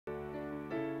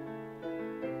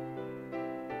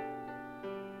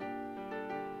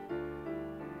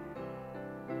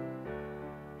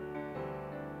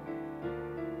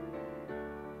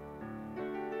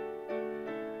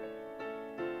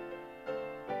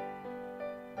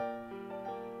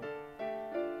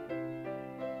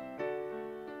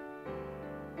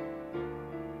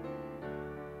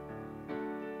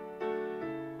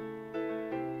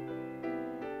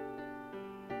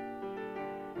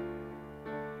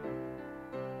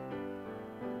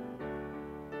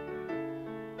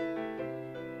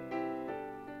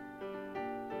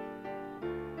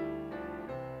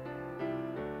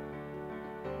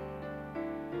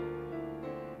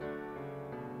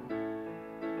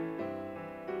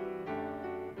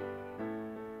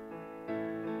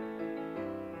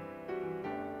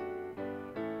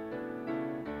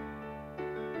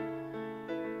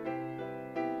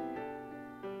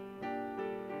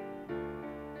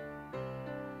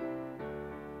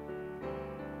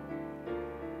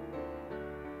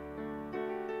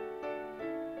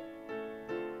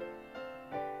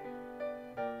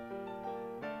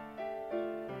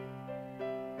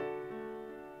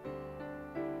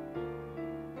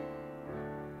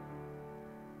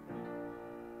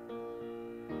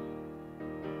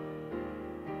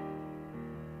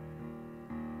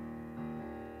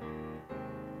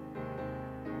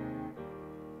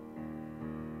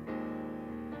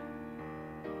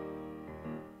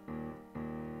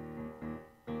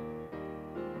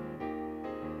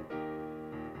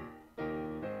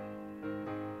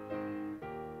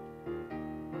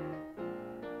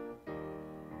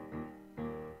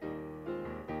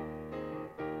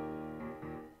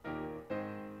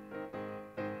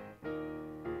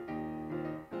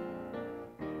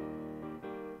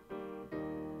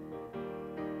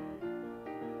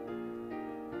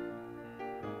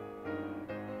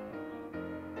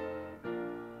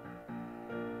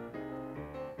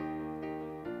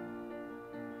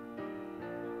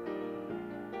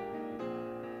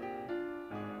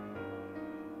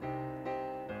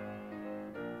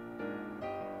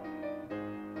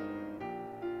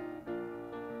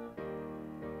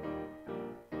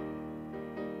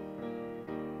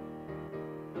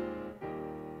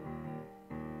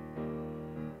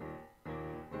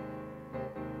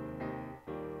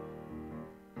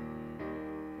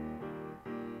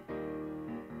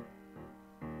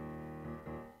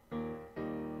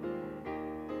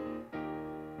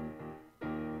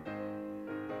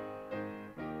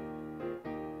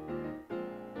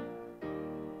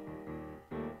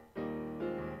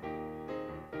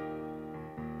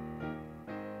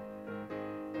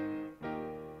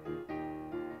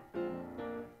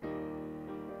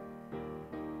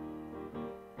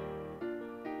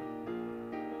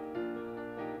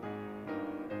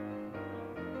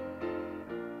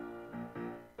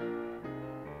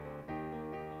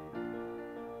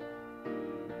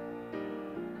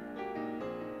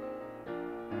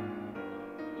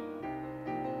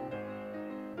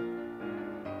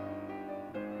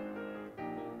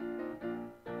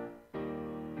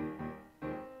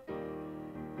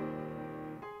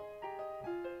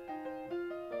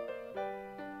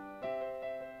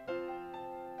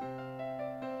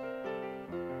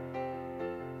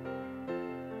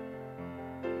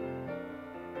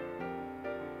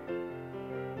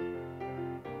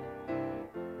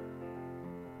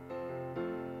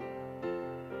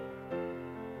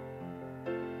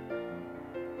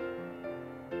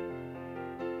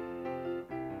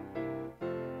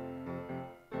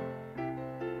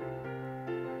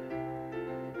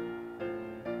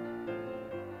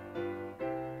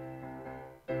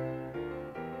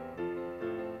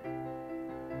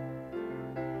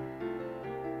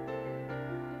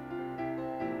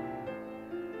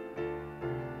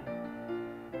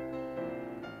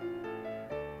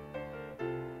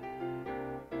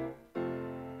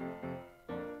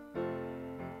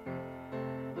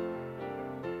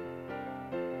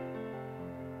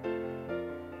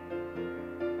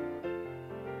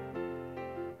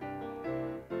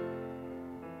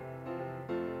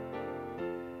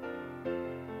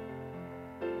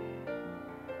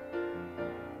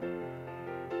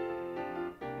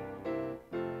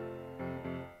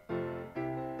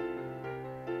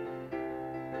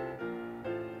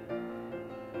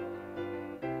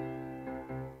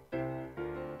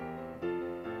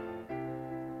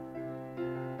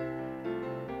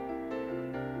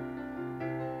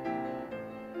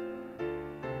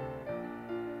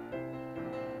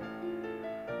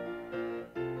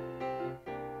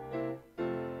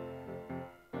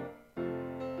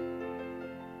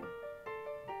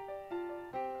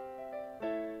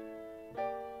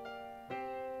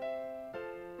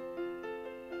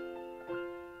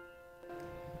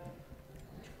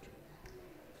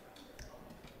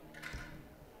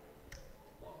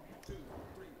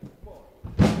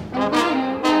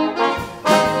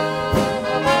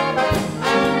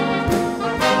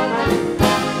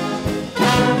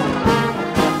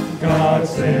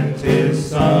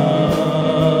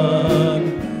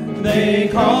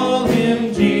call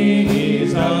him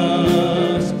Jesus.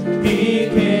 He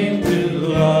came to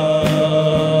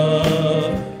love,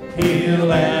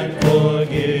 heal, and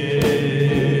forgive.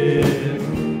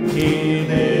 He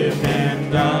lived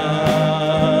and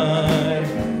died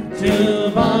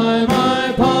to buy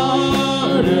my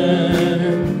pardon.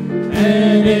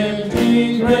 An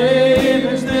empty grave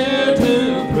is there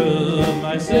to prove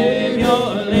my Savior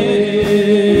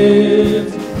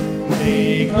lives.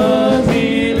 Because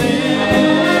he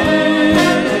lives,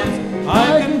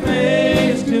 I can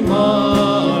face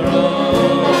tomorrow.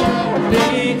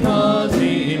 Because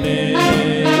he lives,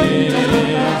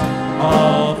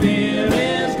 all fear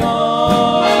is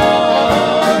gone.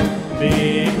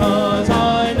 Because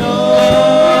I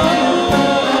know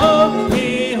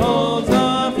he holds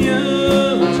the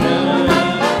future,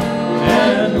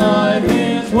 and life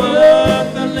is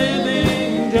worth the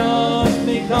living just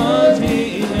because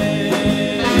he lives.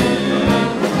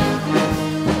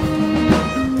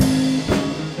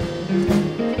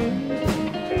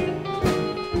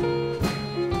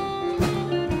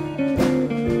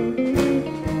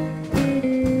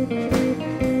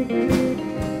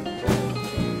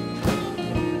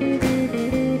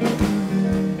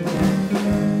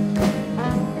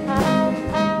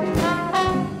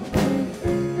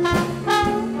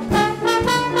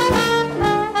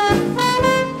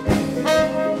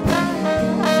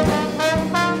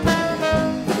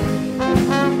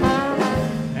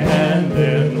 And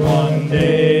then one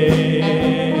day,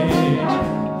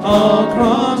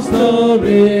 across the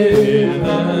river,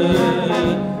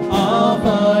 I'll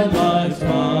find life's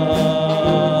final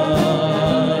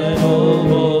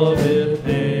with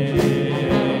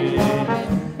day.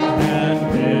 And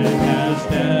then as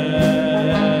death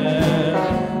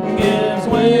gives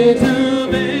way to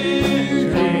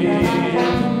victory,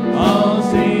 I'll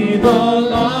see the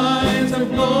lines of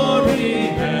glory,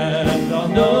 and I'll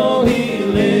know he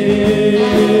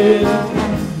lives.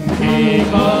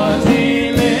 Because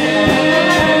he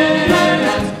lives,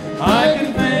 I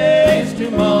can face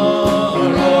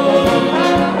tomorrow.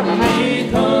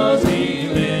 Because he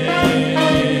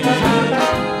lives,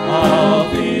 all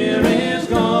fear is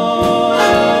gone.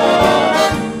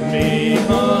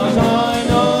 Because I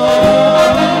know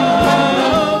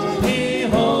he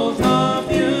holds the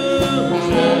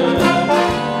future,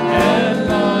 and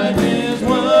life is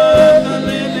worth the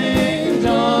living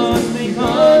just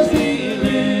because he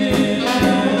lives.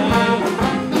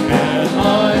 And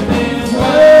life is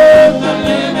worth the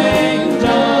living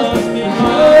just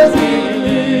because he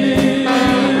lives.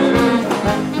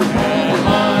 And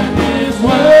life is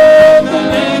worth the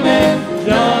living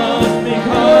just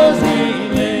because he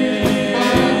lives.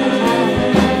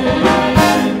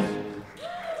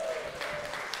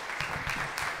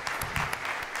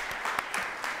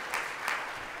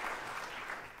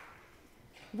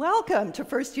 Welcome to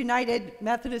First United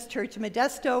Methodist Church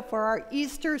Modesto for our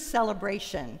Easter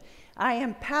celebration. I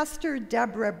am Pastor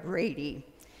Debra Brady.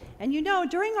 And you know,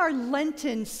 during our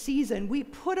Lenten season, we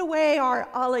put away our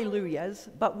Alleluias,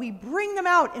 but we bring them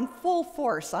out in full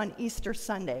force on Easter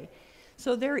Sunday.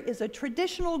 So there is a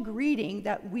traditional greeting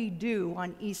that we do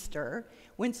on Easter.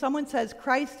 When someone says,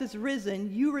 Christ is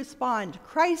risen, you respond,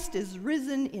 Christ is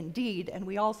risen indeed, and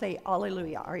we all say,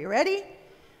 Alleluia. Are you ready?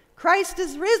 Christ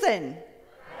is risen.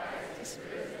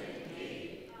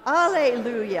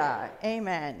 Alleluia.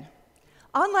 Amen.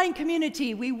 Online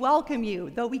community, we welcome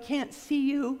you. Though we can't see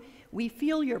you, we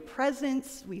feel your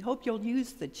presence. We hope you'll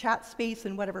use the chat space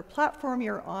and whatever platform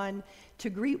you're on to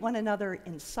greet one another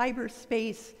in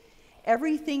cyberspace.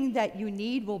 Everything that you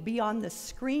need will be on the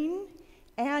screen,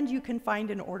 and you can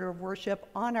find an order of worship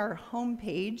on our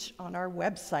homepage on our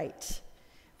website.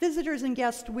 Visitors and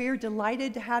guests, we're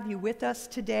delighted to have you with us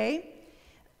today.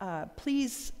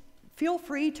 Please feel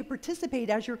free to participate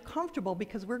as you're comfortable,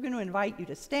 because we're going to invite you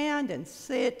to stand and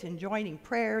sit and joining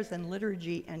prayers and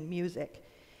liturgy and music.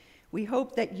 We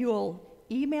hope that you'll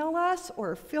email us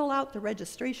or fill out the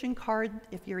registration card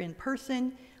if you're in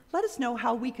person. Let us know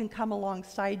how we can come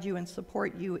alongside you and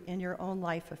support you in your own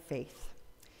life of faith.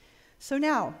 So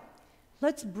now,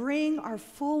 let's bring our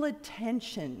full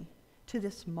attention to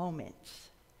this moment,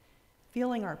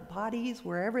 feeling our bodies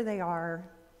wherever they are,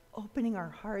 opening our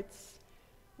hearts,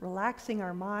 relaxing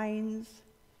our minds,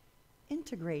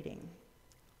 integrating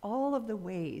all of the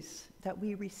ways that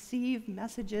we receive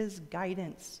messages,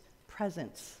 guidance,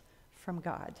 presence from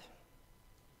God.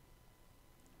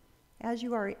 As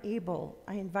you are able,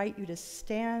 I invite you to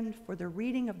stand for the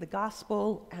reading of the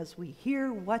gospel as we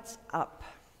hear what's up.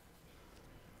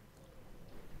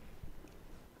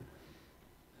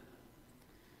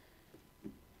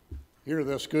 Hear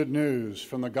this good news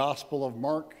from the Gospel of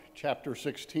Mark, chapter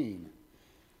 16.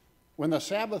 When the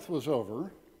Sabbath was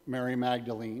over, Mary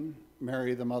Magdalene,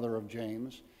 Mary the mother of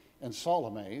James, and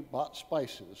Salome bought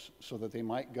spices so that they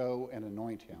might go and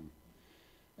anoint him.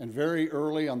 And very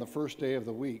early on the first day of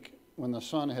the week, when the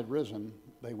sun had risen,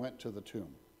 they went to the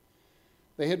tomb.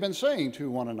 They had been saying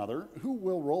to one another, "Who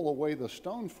will roll away the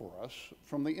stone for us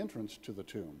from the entrance to the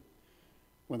tomb?"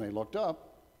 When they looked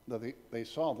up, they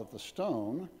saw that the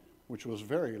stone, which was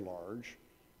very large,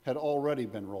 had already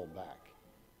been rolled back.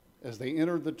 As they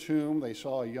entered the tomb, they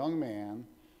saw a young man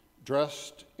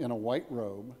dressed in a white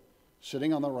robe,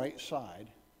 sitting on the right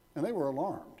side, and they were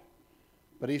alarmed.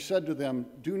 But he said to them,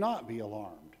 "Do not be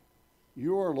alarmed.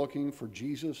 You are looking for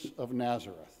Jesus of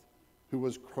Nazareth, who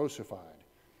was crucified.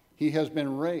 He has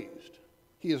been raised.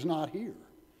 He is not here.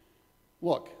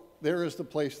 Look, there is the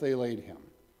place they laid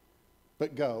him.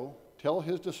 But go, tell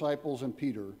his disciples and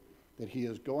Peter that he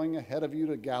is going ahead of you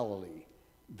to Galilee.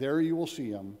 There you will see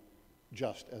him,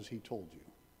 just as he told you."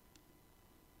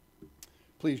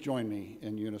 Please join me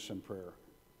in unison prayer.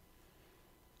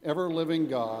 Ever-living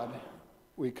God,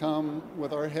 we come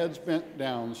with our heads bent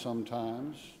down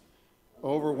sometimes,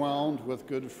 overwhelmed with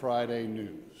Good Friday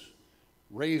news.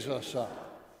 Raise us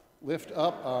up, lift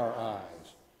up our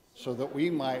eyes, so that we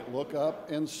might look up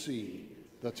and see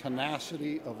the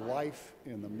tenacity of life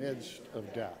in the midst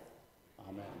of death.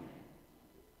 Amen.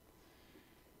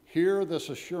 Hear this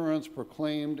assurance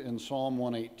proclaimed in Psalm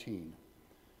 118.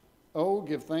 Oh,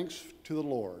 give thanks to the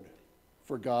Lord,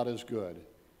 for God is good.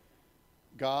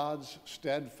 God's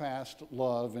steadfast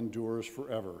love endures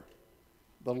forever.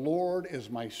 The Lord is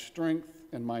my strength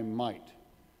and my might.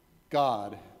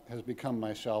 God has become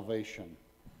my salvation.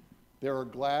 There are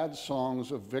glad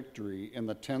songs of victory in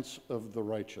the tents of the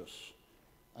righteous.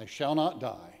 I shall not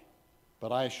die,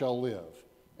 but I shall live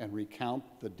and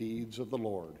recount the deeds of the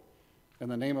Lord. In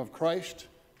the name of Christ,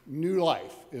 new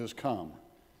life is come.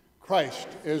 Christ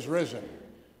is risen.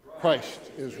 Christ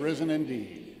is risen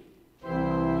indeed.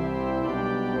 Hallelujah.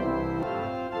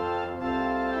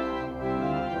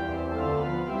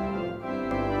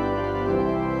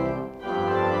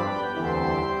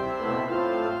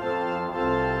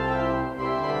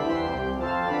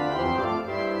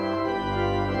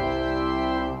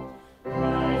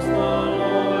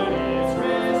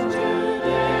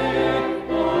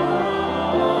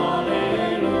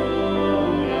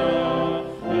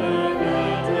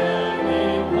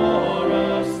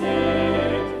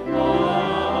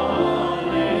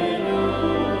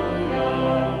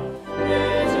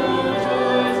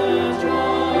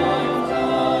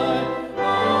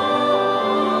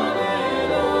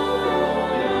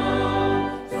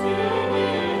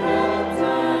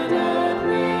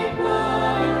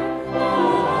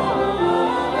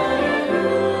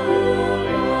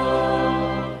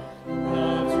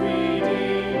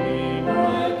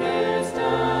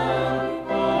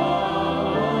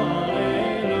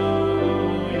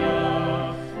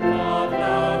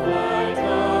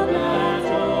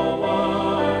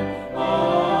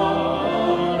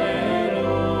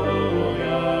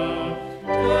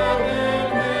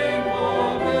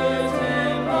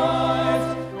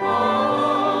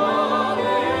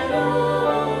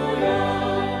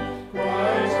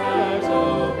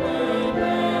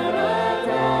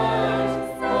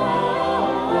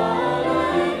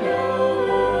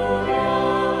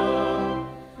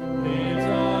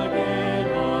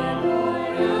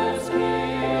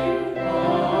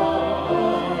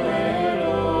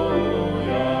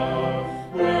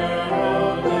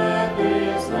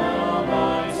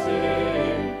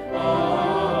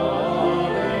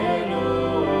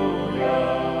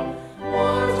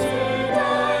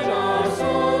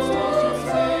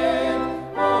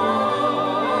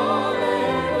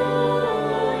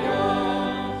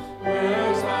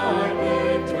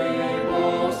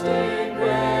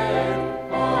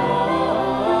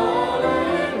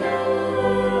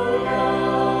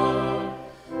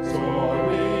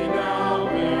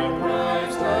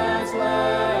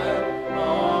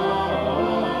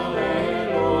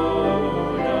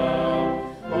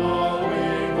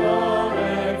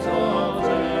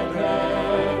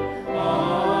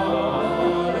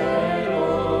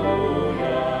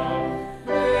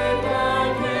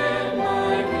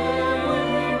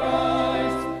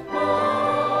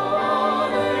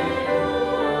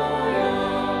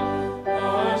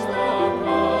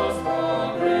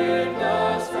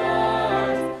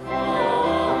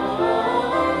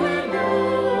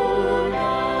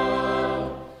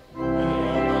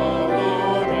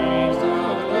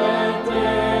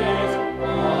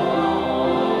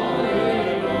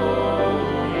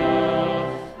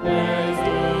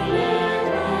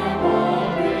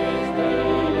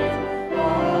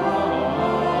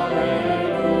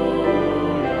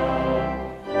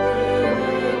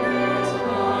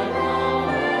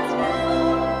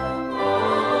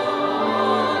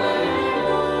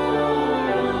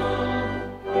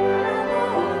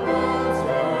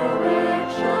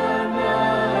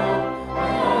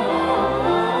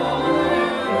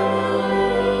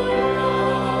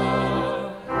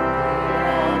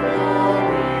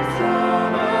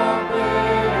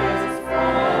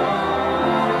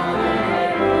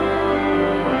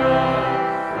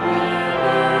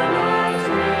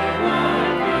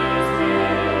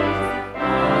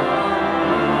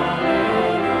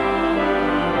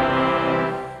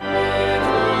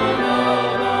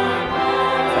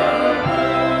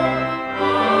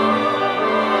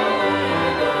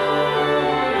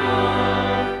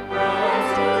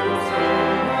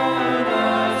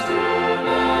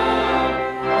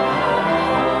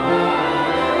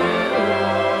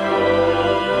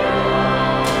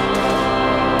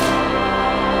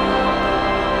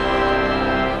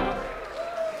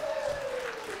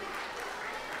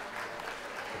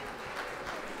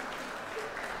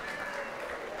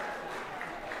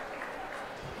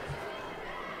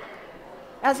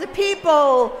 As a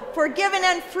people forgiven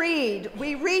and freed,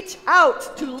 we reach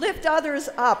out to lift others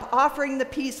up, offering the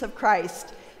peace of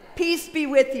Christ. Peace be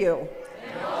with you.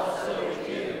 And also with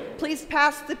you. Please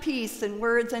pass the peace in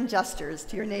words and gestures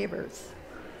to your neighbors.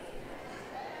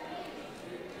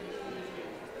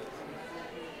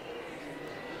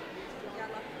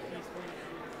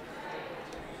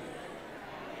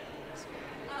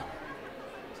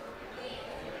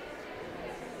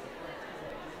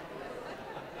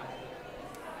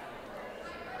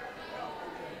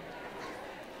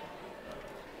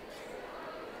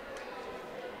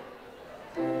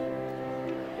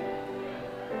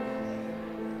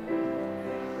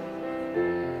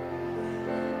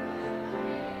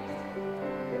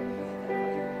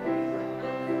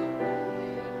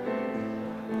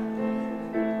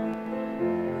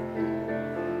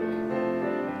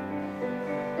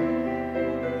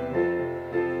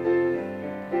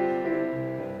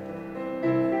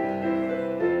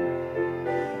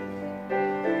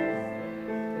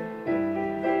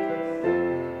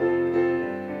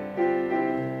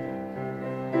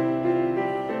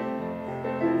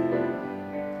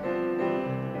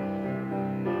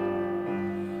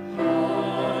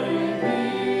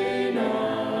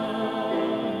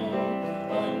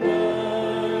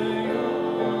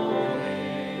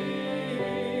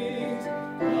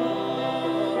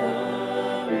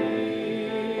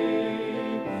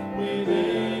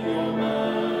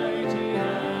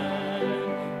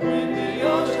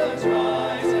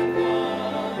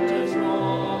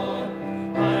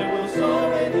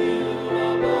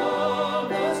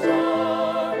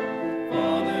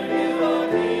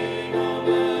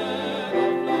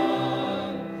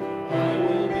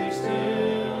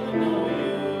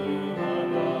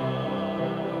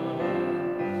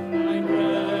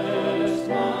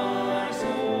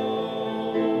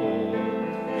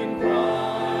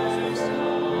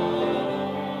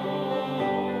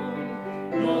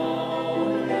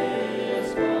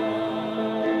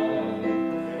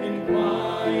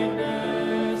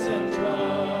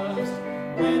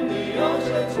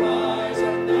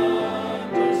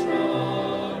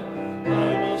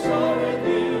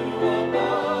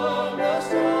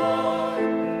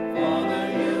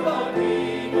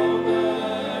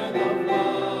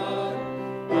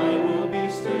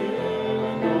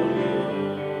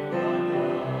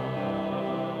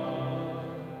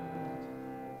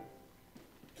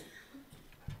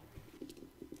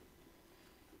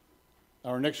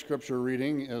 Our next scripture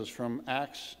reading is from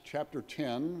Acts chapter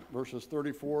 10, verses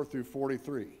 34 through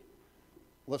 43.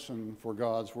 Listen for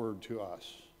God's word to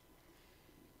us.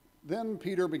 Then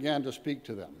Peter began to speak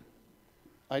to them.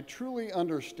 I truly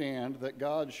understand that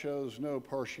God shows no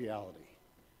partiality,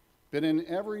 but in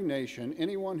every nation,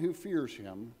 anyone who fears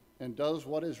him and does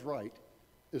what is right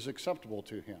is acceptable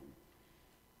to him.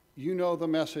 You know the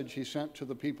message he sent to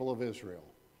the people of Israel,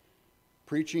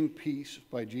 preaching peace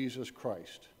by Jesus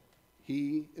Christ.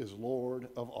 He is Lord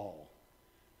of all.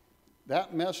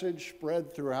 That message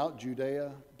spread throughout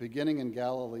Judea, beginning in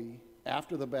Galilee,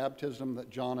 after the baptism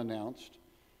that John announced,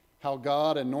 how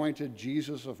God anointed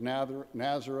Jesus of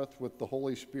Nazareth with the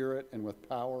Holy Spirit and with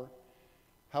power,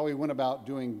 how he went about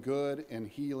doing good and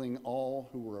healing all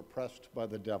who were oppressed by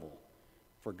the devil,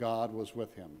 for God was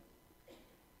with him.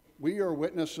 We are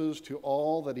witnesses to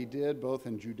all that he did both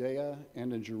in Judea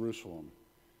and in Jerusalem.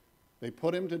 They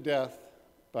put him to death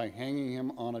by hanging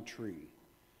him on a tree,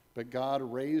 but God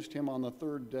raised him on the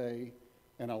third day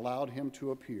and allowed him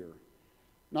to appear,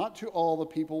 not to all the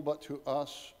people, but to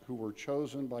us who were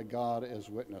chosen by God as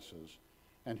witnesses,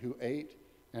 and who ate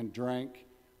and drank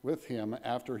with him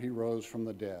after he rose from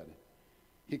the dead.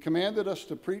 He commanded us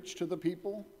to preach to the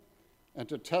people and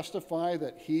to testify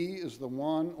that he is the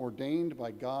one ordained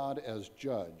by God as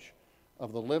judge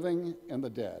of the living and the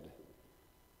dead.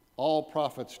 All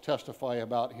prophets testify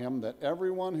about him that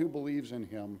everyone who believes in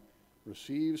him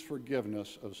receives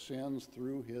forgiveness of sins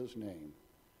through his name.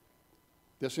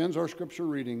 This ends our scripture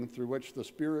reading, through which the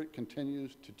Spirit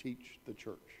continues to teach the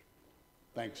church.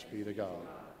 Thanks be to God.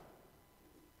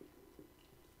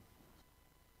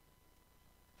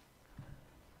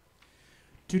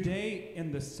 Today,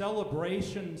 in the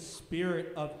celebration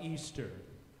spirit of Easter,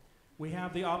 we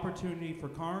have the opportunity for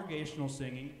congregational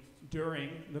singing during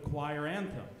the choir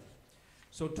anthem.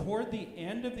 So toward the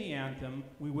end of the anthem,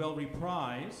 we will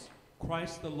reprise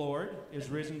Christ the Lord is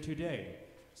risen today,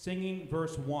 singing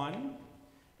verse 1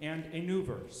 and a new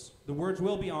verse. The words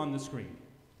will be on the screen.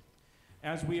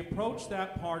 As we approach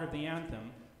that part of the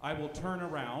anthem, I will turn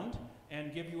around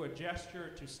and give you a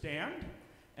gesture to stand,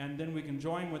 and then we can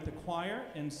join with the choir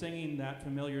in singing that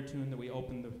familiar tune that we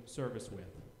opened the service with.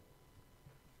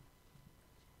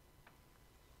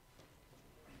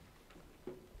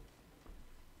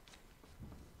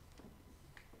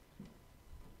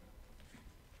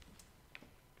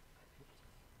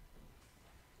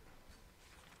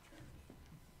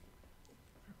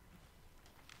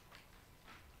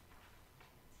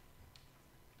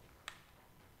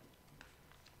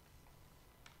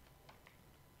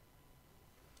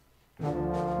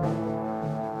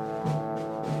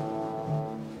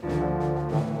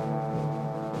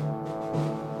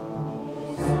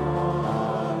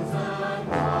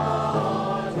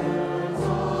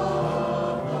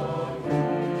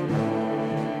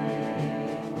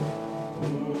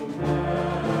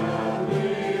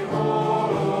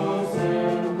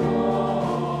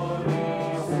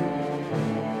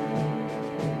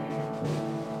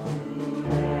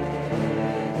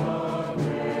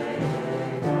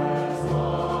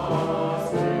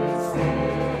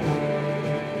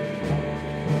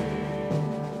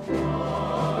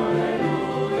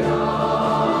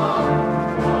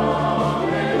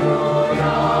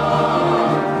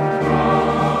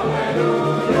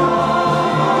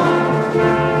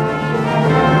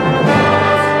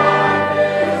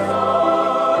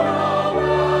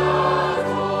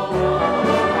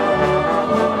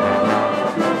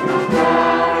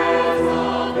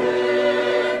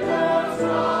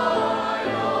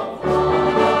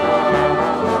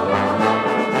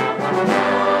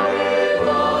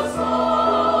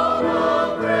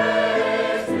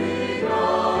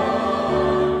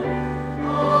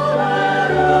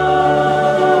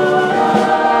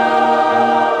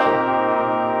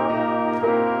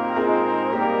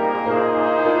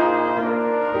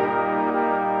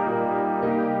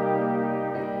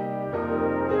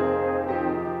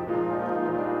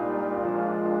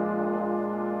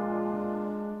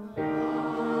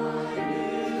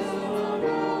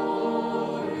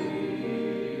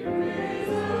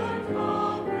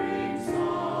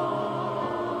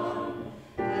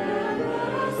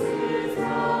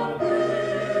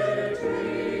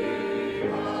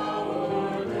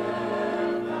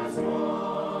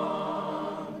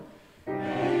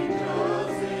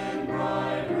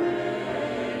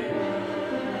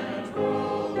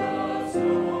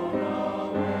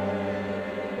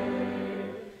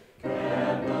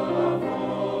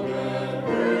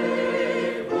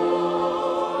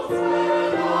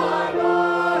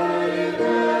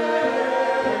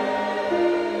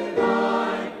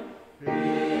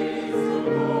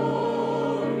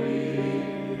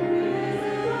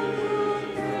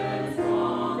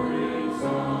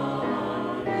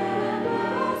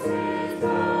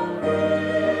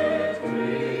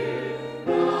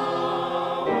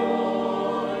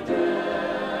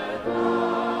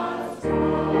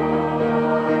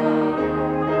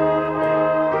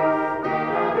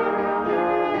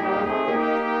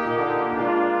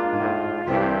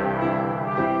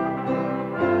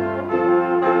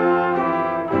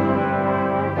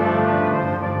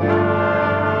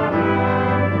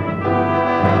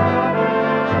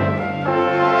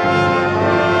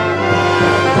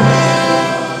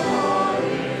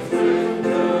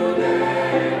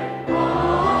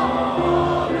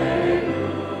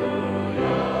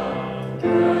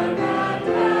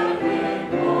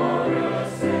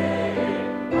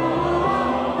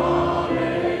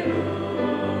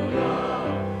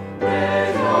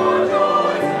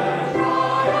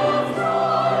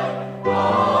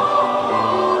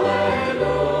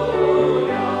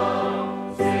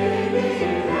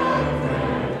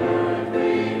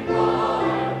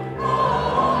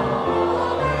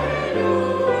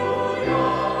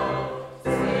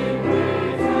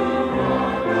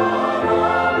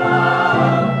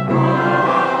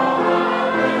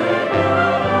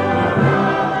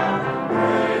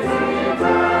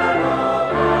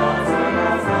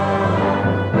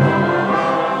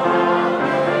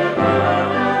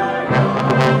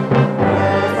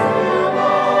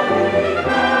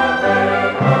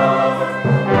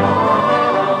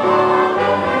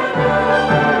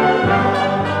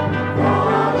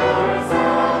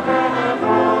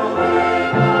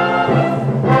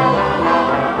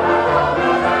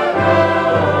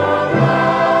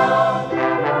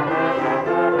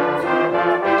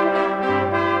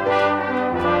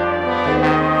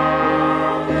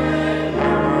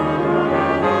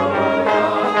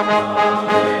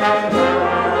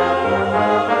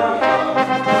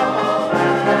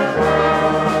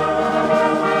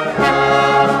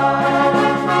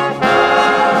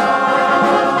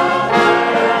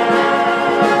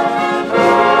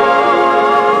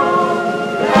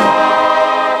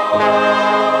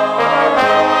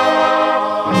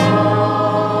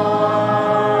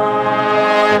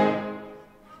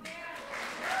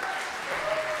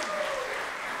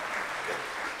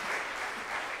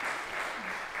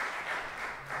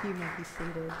 You may be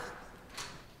seated.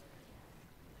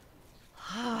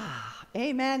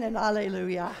 Amen and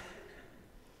alleluia.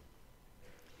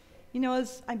 You know,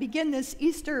 as I begin this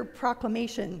Easter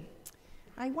proclamation,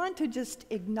 I want to just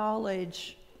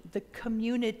acknowledge the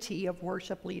community of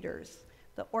worship leaders,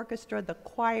 the orchestra, the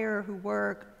choir who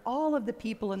work, all of the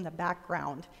people in the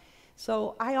background.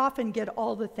 So I often get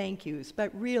all the thank yous, but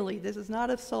really, this is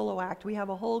not a solo act. We have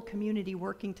a whole community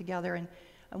working together, and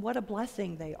what a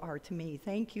blessing they are to me.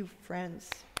 Thank you, friends.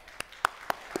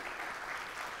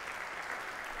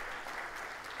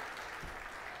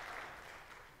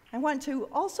 I want to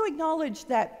also acknowledge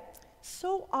that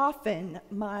so often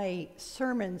my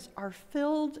sermons are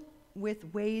filled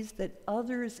with ways that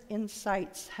others'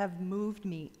 insights have moved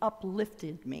me,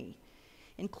 uplifted me,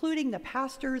 including the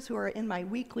pastors who are in my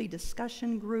weekly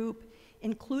discussion group,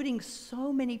 including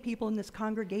so many people in this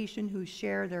congregation who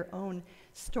share their own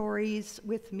stories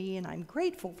with me, and I'm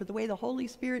grateful for the way the Holy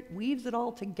Spirit weaves it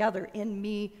all together in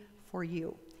me for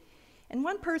you. And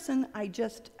one person I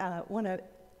just want to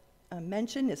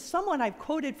mention is someone I've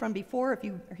quoted from before. If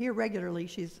you are here regularly,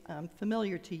 she's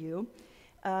familiar to you,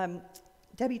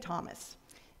 Debbie Thomas.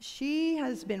 She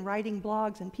has been writing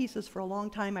blogs and pieces for a long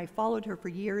time. I followed her for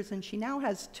years, and she now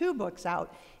has 2 books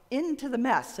out, Into the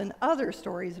Mess and Other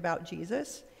Stories About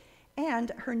Jesus.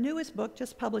 And her newest book,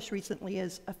 just published recently,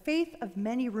 is A Faith of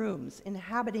Many Rooms,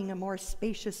 Inhabiting a More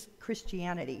Spacious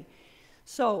Christianity.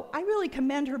 So I really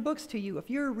commend her books to you. If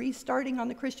you're restarting on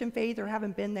the Christian faith or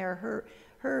haven't been there,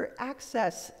 her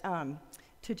access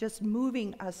to just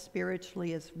moving us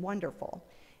spiritually is wonderful.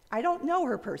 I don't know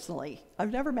her personally.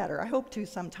 I've never met her. I hope to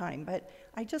sometime. But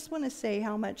I just want to say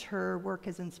how much her work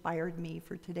has inspired me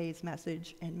for today's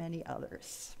message and many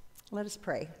others. Let us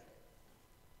pray.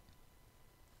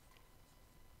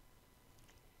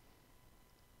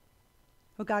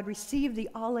 Oh God, receive the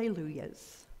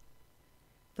Alleluias,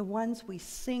 the ones we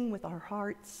sing with our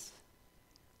hearts,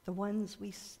 the ones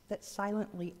that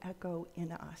silently echo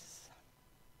in us.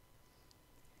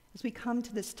 As we come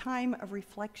to this time of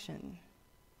reflection,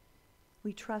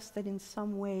 we trust that in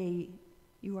some way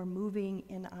you are moving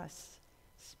in us,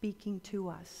 speaking to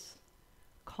us,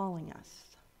 calling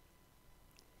us.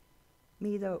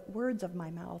 May the words of my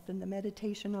mouth and the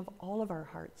meditation of all of our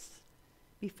hearts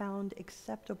be found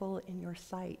acceptable in your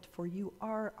sight, for you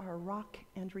are our rock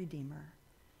and redeemer.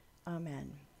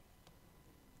 Amen.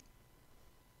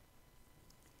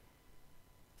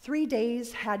 3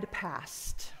 days had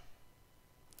passed.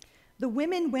 The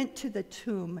women went to the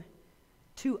tomb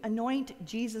to anoint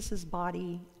Jesus'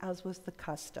 body, as was the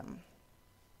custom.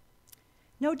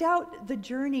 No doubt the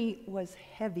journey was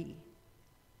heavy.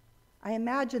 I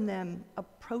imagine them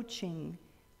approaching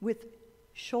with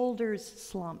shoulders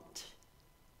slumped,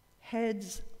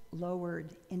 heads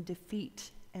lowered in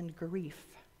defeat and grief.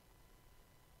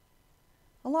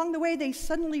 Along the way, they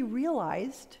suddenly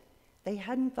realized they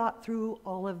hadn't thought through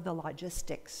all of the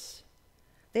logistics.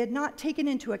 They had not taken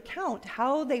into account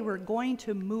how they were going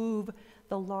to move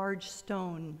the large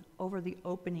stone over the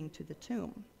opening to the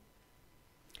tomb.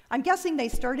 I'm guessing they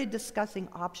started discussing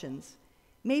options,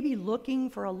 maybe looking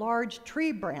for a large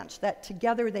tree branch that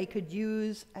together they could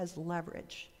use as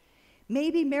leverage.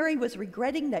 Maybe Mary was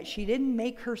regretting that she didn't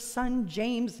make her son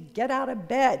James get out of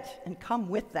bed and come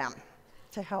with them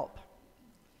to help.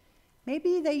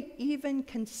 Maybe they even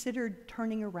considered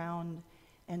turning around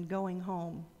and going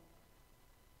home.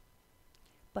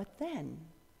 But then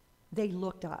they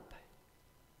looked up,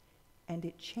 and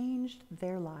it changed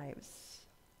their lives.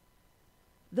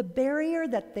 The barrier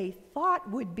that they thought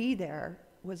would be there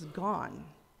was gone,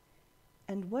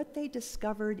 and what they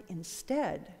discovered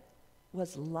instead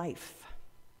was life.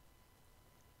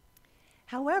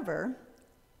 However,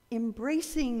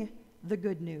 embracing the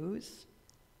good news,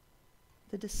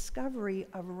 the discovery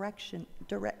of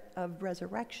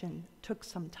resurrection took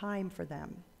some time for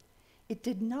them. It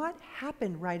did not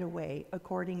happen right away,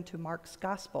 according to Mark's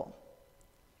gospel.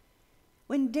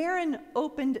 When Daren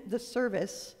opened the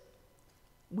service,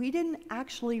 we didn't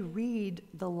actually read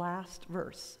the last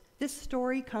verse. This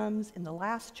story comes in the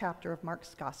last chapter of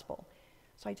Mark's gospel.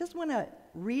 So I just want to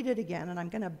read it again, and I'm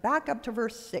going to back up to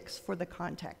verse 6 for the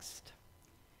context.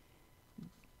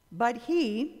 But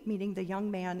he, meaning the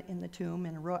young man in the tomb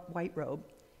in a white robe,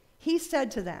 he said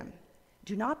to them,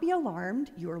 "Do not be alarmed.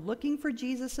 You are looking for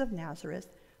Jesus of Nazareth,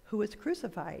 who was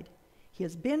crucified. He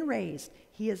has been raised.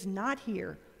 He is not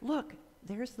here. Look,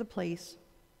 there's the place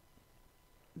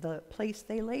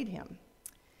they laid him.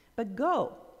 But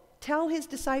go, tell his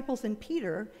disciples and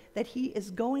Peter that he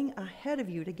is going ahead of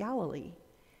you to Galilee.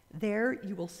 There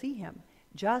you will see him,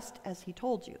 just as he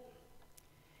told you."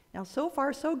 Now, so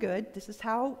far, so good. This is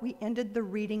how we ended the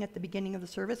reading at the beginning of the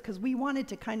service, because we wanted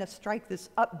to kind of strike this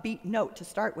upbeat note to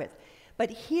start with. But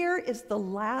here is the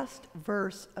last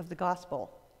verse of the gospel.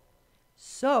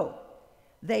 So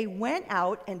they went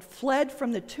out and fled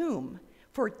from the tomb,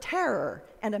 for terror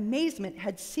and amazement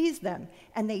had seized them,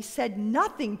 and they said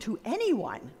nothing to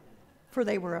anyone, for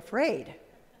they were afraid.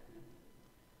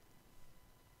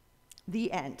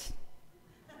 The end.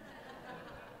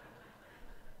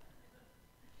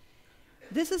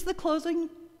 This is the closing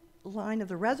line of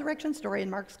the resurrection story in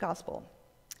Mark's gospel.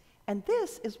 And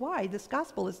this is why this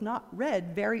gospel is not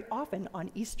read very often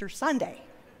on Easter Sunday.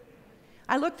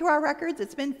 I looked through our records,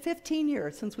 it's been 15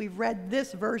 years since we've read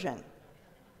this version.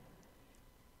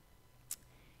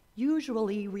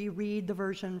 Usually we read the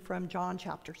version from John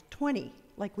chapter 20,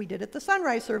 like we did at the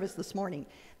sunrise service this morning.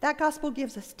 That gospel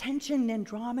gives us tension and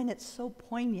drama, and it's so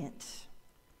poignant.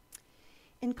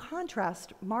 In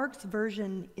contrast, Mark's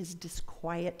version is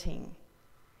disquieting.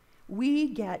 We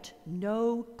get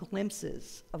no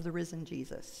glimpses of the risen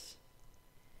Jesus.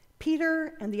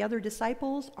 Peter and the other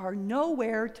disciples are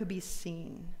nowhere to be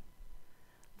seen.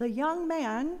 The young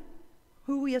man,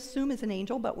 who we assume is an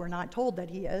angel, but we're not told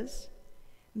that he is,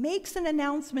 makes an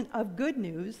announcement of good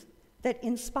news that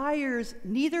inspires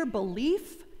neither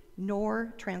belief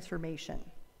nor transformation.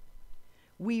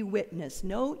 We witness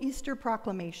no Easter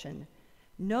proclamation,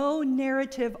 no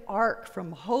narrative arc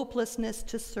from hopelessness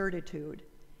to certitude.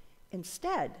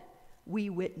 Instead, we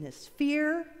witness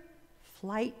fear,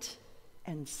 flight,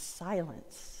 and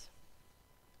silence.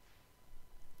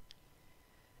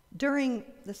 During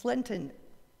this Lenten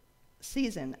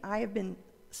season, I have been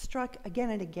struck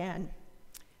again and again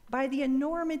by the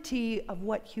enormity of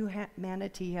what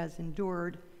humanity has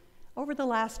endured over the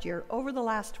last year, over the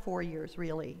last 4 years,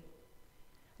 really.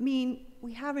 I mean,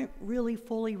 we haven't really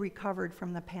fully recovered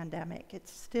from the pandemic. It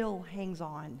still hangs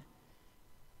on.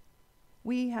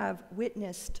 We have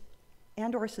witnessed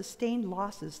and or sustained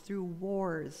losses through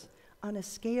wars on a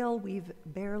scale we've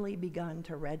barely begun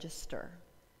to register,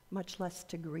 much less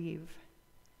to grieve.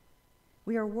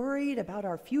 We are worried about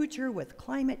our future with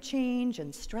climate change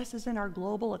and stresses in our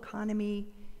global economy.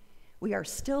 We are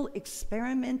still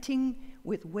experimenting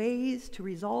with ways to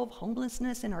resolve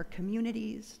homelessness in our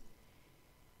communities.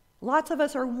 Lots of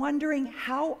us are wondering,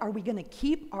 how are we going to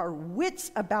keep our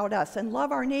wits about us and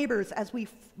love our neighbors as we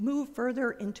move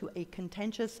further into a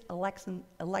contentious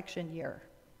election year?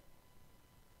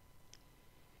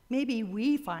 Maybe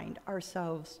we find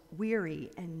ourselves weary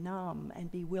and numb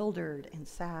and bewildered and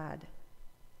sad.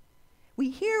 We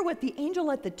hear what the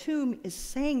angel at the tomb is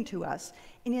saying to us,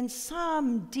 and in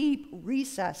some deep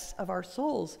recess of our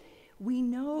souls, we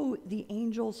know the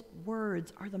angel's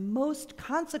words are the most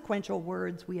consequential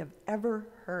words we have ever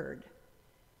heard.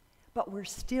 But we're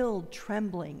still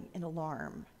trembling in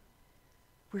alarm.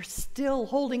 We're still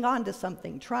holding on to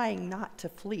something, trying not to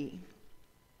flee.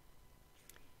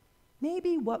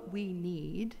 Maybe what we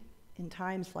need in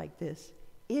times like this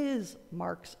is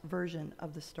Mark's version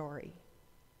of the story.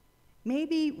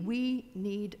 Maybe we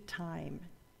need time,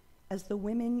 as the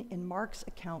women in Mark's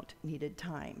account needed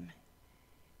time,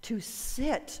 to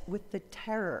sit with the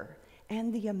terror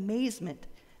and the amazement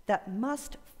that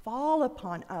must fall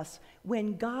upon us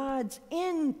when God's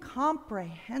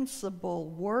incomprehensible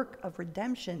work of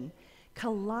redemption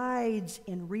collides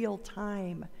in real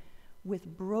time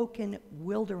with broken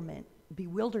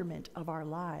bewilderment of our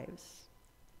lives.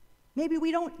 Maybe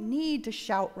we don't need to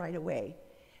shout right away.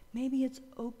 Maybe it's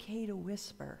okay to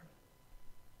whisper.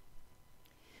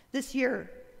 This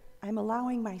year, I'm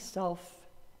allowing myself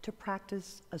to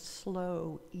practice a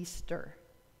slow Easter.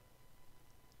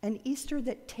 An Easter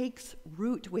that takes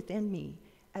root within me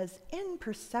as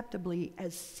imperceptibly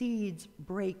as seeds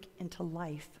break into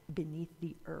life beneath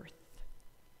the earth.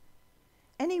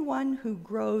 Anyone who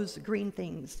grows green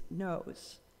things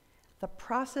knows the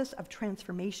process of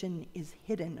transformation is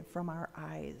hidden from our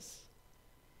eyes.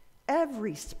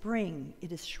 Every spring,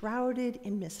 it is shrouded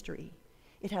in mystery.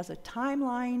 It has a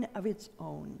timeline of its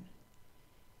own,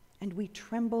 and we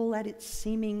tremble at its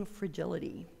seeming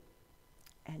fragility.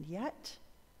 And yet,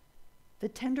 the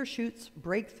tender shoots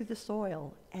break through the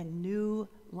soil, and new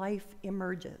life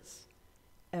emerges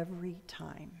every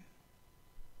time.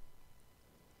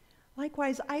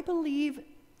 Likewise, I believe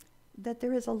that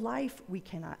there is a life we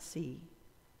cannot see,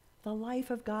 the life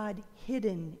of God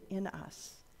hidden in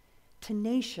us,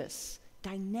 tenacious,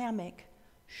 dynamic,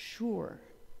 sure.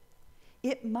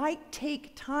 It might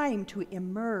take time to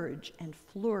emerge and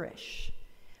flourish,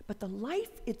 but the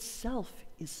life itself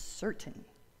is certain.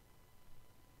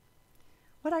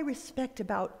 What I respect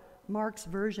about Mark's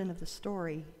version of the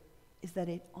story is that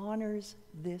it honors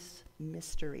this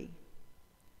mystery.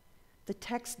 The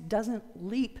text doesn't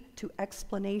leap to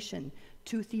explanation,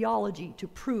 to theology, to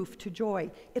proof, to joy.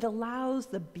 It allows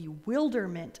the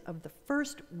bewilderment of the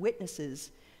first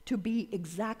witnesses to be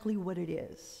exactly what it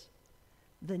is.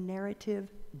 The narrative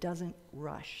doesn't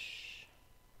rush.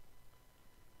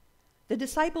 The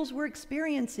disciples were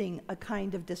experiencing a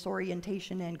kind of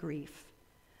disorientation and grief.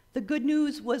 The good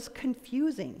news was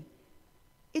confusing.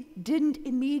 It didn't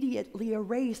immediately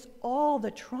erase all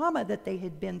the trauma that they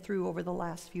had been through over the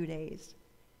last few days.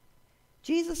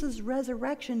 Jesus'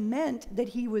 resurrection meant that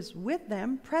he was with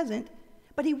them, present,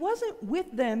 but he wasn't with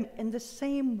them in the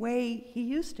same way he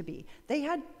used to be. They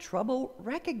had trouble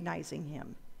recognizing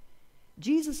him.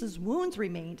 Jesus' wounds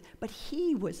remained, but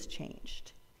he was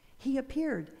changed. He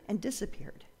appeared and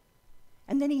disappeared.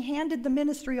 And then he handed the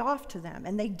ministry off to them,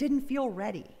 and they didn't feel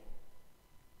ready.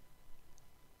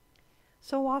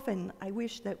 So often, I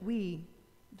wish that we,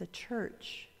 the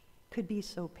church, could be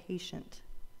so patient,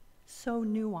 so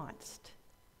nuanced,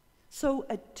 so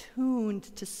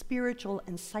attuned to spiritual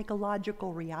and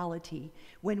psychological reality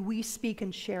when we speak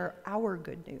and share our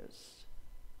good news.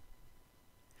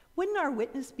 Wouldn't our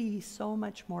witness be so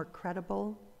much more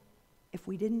credible if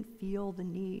we didn't feel the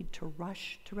need to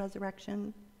rush to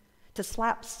resurrection, to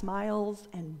slap smiles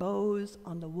and bows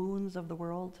on the wounds of the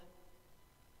world?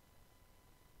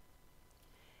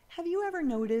 Have you ever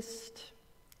noticed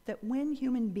that when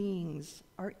human beings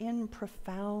are in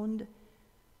profound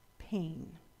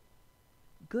pain,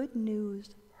 good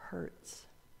news hurts?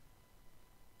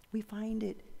 We find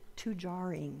it too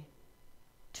jarring,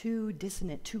 too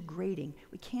dissonant, too grating.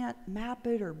 We can't map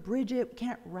it or bridge it. We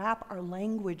can't wrap our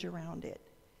language around it.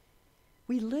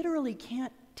 We literally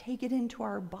can't take it into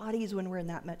our bodies when we're in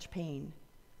that much pain.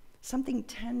 Something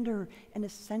tender and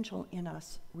essential in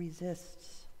us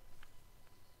resists.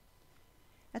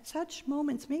 At such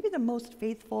moments, maybe the most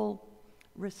faithful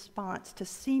response to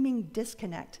seeming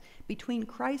disconnect between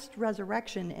Christ's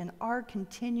resurrection and our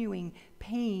continuing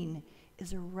pain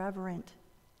is a reverent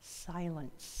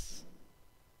silence.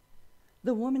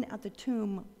 The woman at the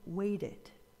tomb waited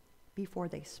before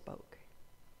they spoke.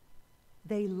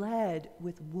 They led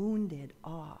with wounded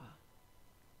awe,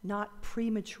 not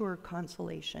premature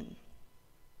consolation.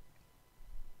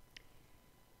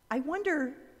 I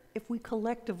wonder if we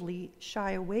collectively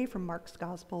shy away from Mark's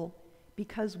gospel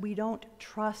because we don't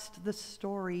trust the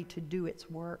story to do its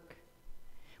work.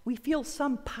 We feel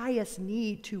some pious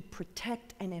need to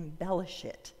protect and embellish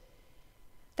it.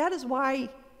 That is why,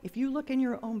 if you look in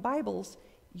your own Bibles,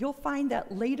 you'll find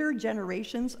that later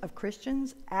generations of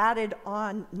Christians added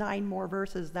on 9 more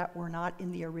verses that were not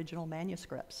in the original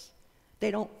manuscripts.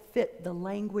 They don't fit the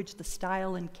language, the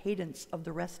style, and cadence of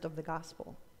the rest of the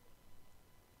gospel.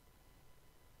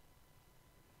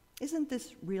 Isn't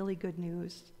this really good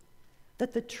news?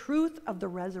 That the truth of the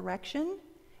resurrection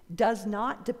does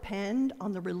not depend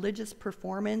on the religious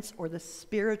performance or the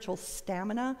spiritual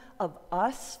stamina of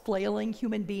us flailing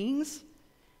human beings.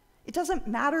 It doesn't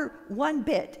matter one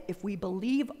bit if we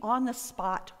believe on the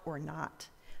spot or not.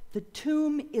 The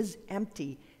tomb is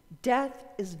empty. Death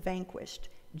is vanquished.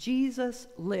 Jesus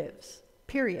lives.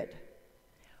 Period.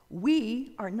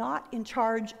 We are not in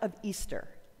charge of Easter.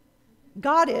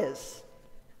 God is.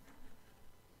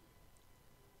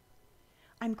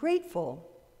 I'm grateful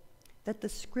that the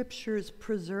scriptures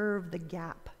preserve the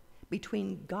gap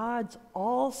between God's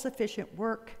all-sufficient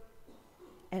work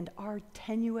and our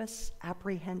tenuous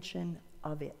apprehension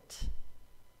of it,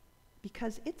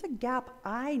 because it's a gap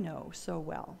I know so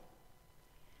well.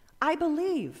 I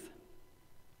believe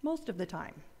most of the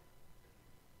time,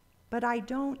 but I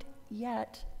don't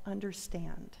yet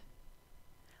understand.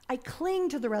 I cling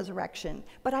to the resurrection,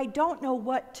 but I don't know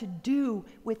what to do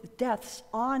with death's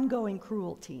ongoing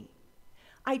cruelty.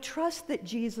 I trust that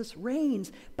Jesus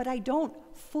reigns, but I don't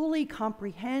fully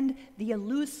comprehend the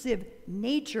elusive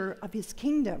nature of his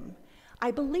kingdom.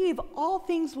 I believe all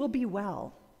things will be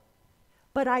well,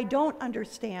 but I don't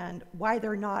understand why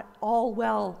they're not all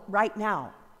well right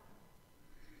now.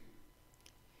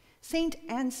 Saint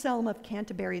Anselm of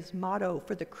Canterbury's motto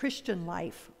for the Christian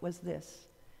life was this: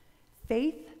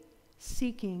 faith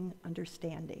seeking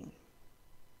understanding.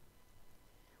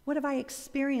 What have I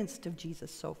experienced of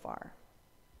Jesus so far?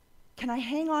 Can I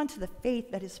hang on to the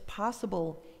faith that is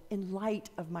possible in light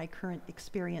of my current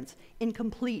experience,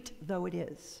 incomplete though it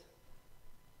is?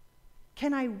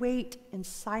 Can I wait in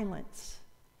silence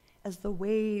as the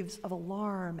waves of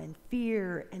alarm and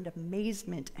fear and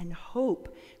amazement and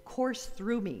hope course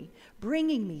through me,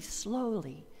 bringing me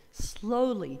slowly,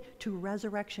 slowly to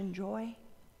resurrection joy?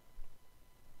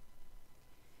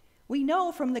 We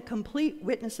know from the complete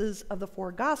witnesses of the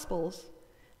four Gospels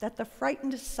that the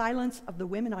frightened silence of the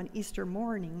women on Easter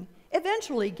morning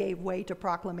eventually gave way to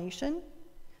proclamation.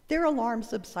 Their alarm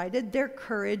subsided, their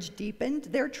courage deepened,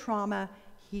 their trauma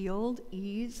healed,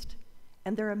 eased,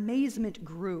 and their amazement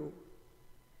grew.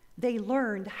 They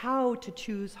learned how to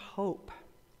choose hope.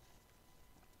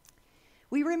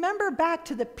 We remember back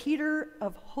to the Peter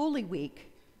of Holy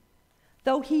Week.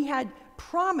 Though he had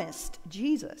promised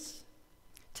Jesus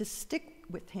to stick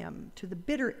with him to the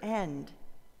bitter end,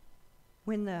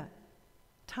 when the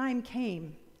time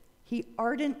came, he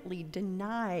ardently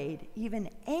denied, even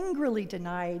angrily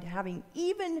denied, having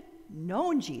even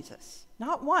known Jesus.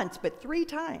 Not once, but 3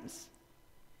 times.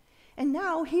 And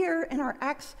now here in our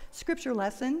Acts scripture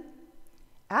lesson,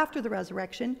 after the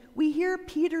resurrection, we hear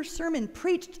Peter's sermon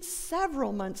preached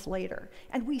several months later,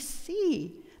 and we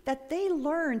see that they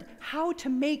learned how to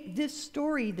make this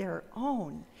story their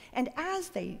own. And as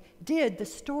they did, the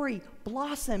story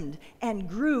blossomed and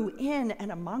grew in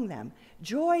and among them.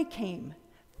 Joy came,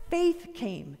 faith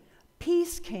came,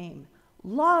 peace came,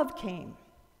 love came.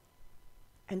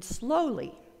 And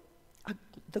slowly,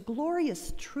 the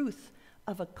glorious truth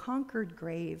of a conquered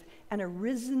grave and a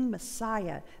risen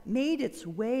Messiah made its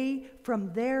way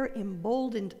from their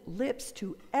emboldened lips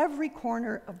to every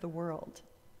corner of the world.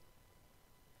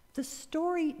 The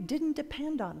story didn't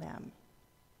depend on them,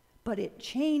 but it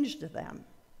changed them.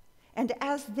 And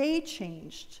as they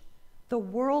changed, the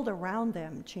world around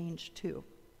them changed too.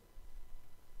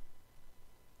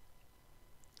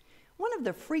 One of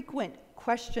the frequent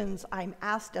questions I'm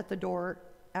asked at the door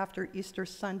after Easter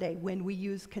Sunday when we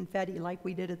use confetti like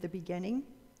we did at the beginning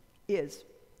is,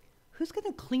 who's going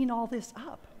to clean all this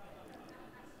up?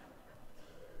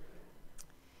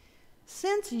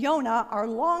 Since Yona, our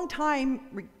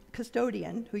longtime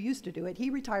custodian who used to do it, he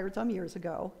retired some years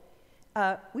ago,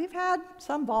 we've had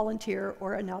some volunteer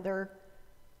or another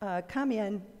come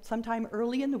in sometime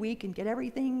early in the week and get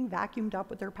everything vacuumed up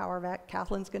with their power vac.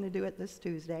 Cathlin's going to do it this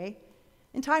Tuesday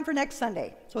in time for next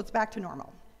Sunday, so it's back to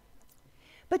normal.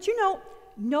 But you know,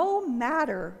 no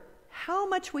matter how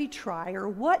much we try or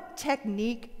what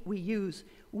technique we use,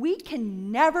 we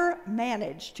can never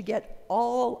manage to get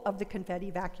all of the confetti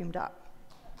vacuumed up.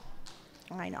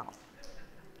 I know.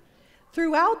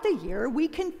 Throughout the year, we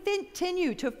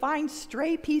continue to find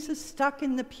stray pieces stuck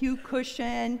in the pew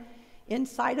cushion,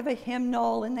 inside of a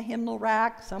hymnal, in the hymnal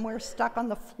rack, somewhere stuck on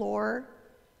the floor.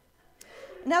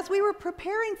 And as we were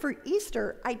preparing for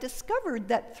Easter, I discovered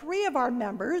that 3 of our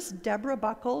members, Debra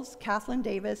Buckles, Cathlin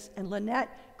Davis, and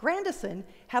Lynette Grandison,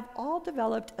 have all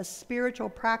developed a spiritual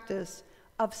practice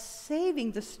of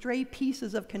saving the stray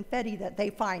pieces of confetti that they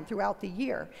find throughout the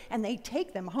year, and they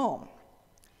take them home.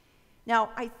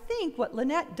 Now, I think what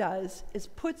Lynette does is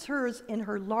puts hers in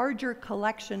her larger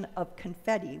collection of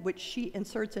confetti, which she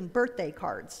inserts in birthday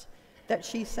cards that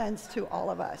she sends to all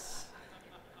of us.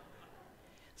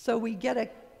 So we get a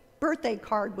birthday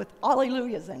card with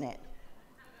Alleluias in it.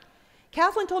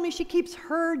 Cathlin told me she keeps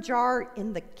her jar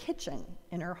in the kitchen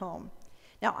in her home.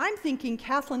 Now, I'm thinking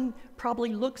Cathlin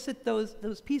probably looks at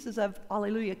those pieces of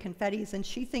Alleluia confettis and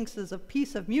she thinks is a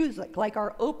piece of music, like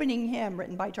our opening hymn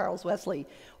written by Charles Wesley,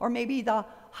 or maybe the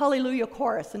Hallelujah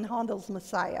chorus in Handel's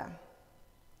Messiah.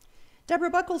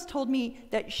 Debra Buckles told me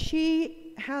that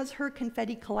she has her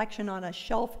confetti collection on a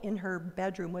shelf in her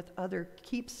bedroom with other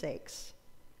keepsakes.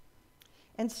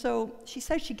 And so she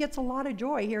says she gets a lot of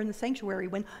joy here in the sanctuary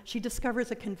when she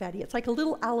discovers a confetti. It's like a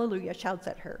little Alleluia shouts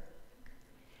at her.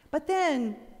 But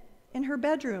then, in her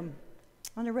bedroom,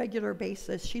 on a regular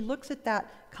basis, she looks at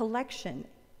that collection.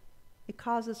 It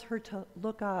causes her to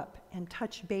look up and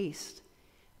touch base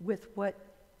with what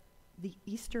the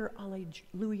Easter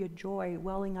Alleluia joy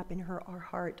welling up in her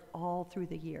heart all through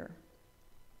the year.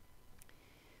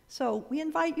 So we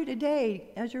invite you today,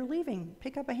 as you're leaving,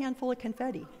 pick up a handful of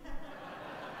confetti.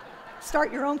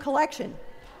 Start your own collection.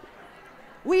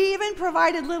 We even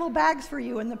provided little bags for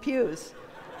you in the pews.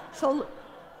 So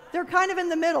they're kind of in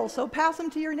the middle, so pass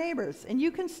them to your neighbors, and you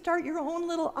can start your own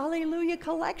little Alleluia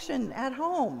collection at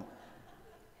home.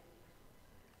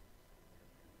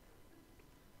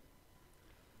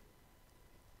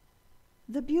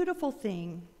 The beautiful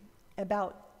thing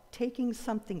about taking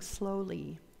something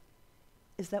slowly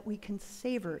is that we can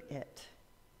savor it.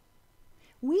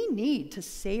 We need to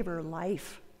savor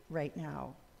life right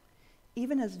now,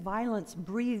 even as violence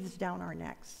breathes down our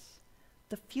necks.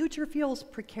 The future feels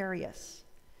precarious.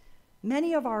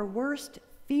 Many of our worst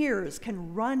fears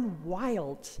can run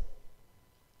wild.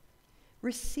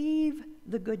 Receive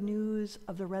the good news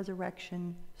of the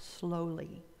resurrection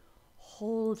slowly.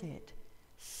 Hold it,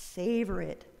 savor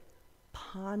it,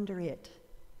 ponder it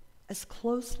as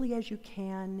closely as you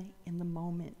can in the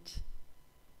moment.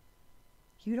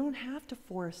 You don't have to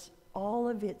force all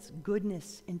of its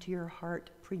goodness into your heart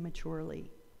prematurely.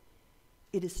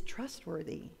 It is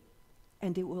trustworthy,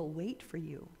 and it will wait for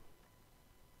you.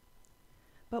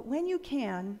 But when you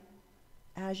can,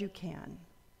 as you can,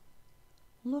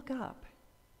 look up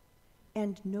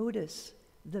and notice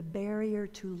the barrier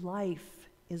to life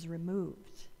is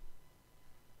removed.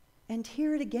 And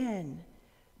hear it again.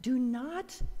 Do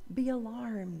not be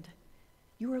alarmed.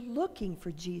 You are looking for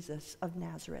Jesus of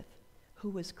Nazareth, who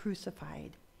was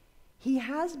crucified. He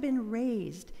has been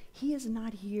raised. He is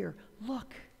not here.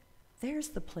 Look, there's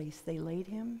the place they laid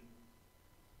him.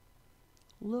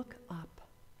 Look up.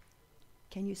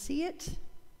 Can you see it?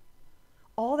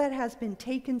 All that has been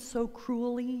taken so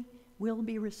cruelly will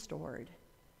be restored.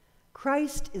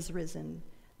 Christ is risen.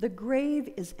 The grave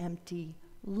is empty.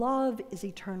 Love is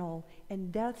eternal,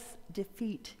 and death's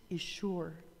defeat is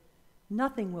sure.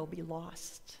 Nothing will be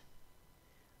lost.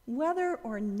 Whether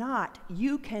or not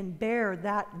you can bear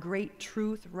that great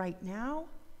truth right now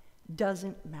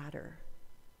doesn't matter.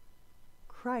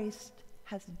 Christ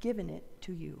has given it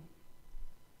to you.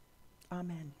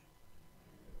 Amen.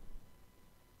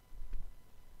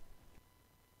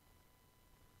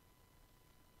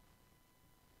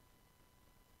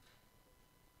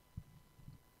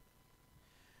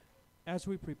 As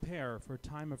we prepare for a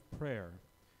time of prayer,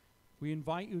 we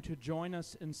invite you to join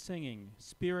us in singing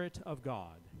Spirit of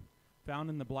God, found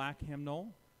in the black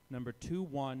hymnal, number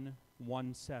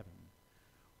 2117.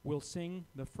 We'll sing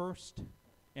the first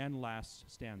and last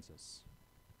stanzas.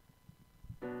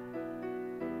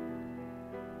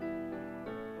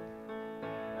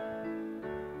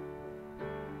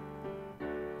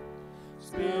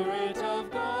 Spirit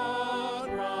of God,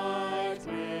 bright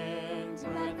winds,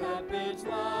 let the bids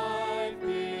life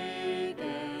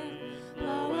begin.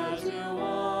 Blow as you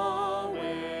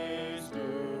always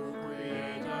do,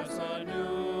 create us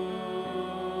anew.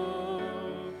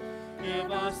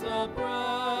 Give us the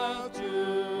breath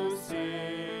to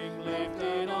sing,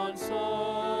 lifted on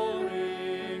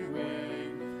soaring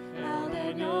wing, held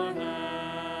in your hands,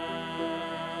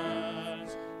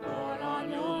 borne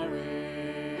on your wings.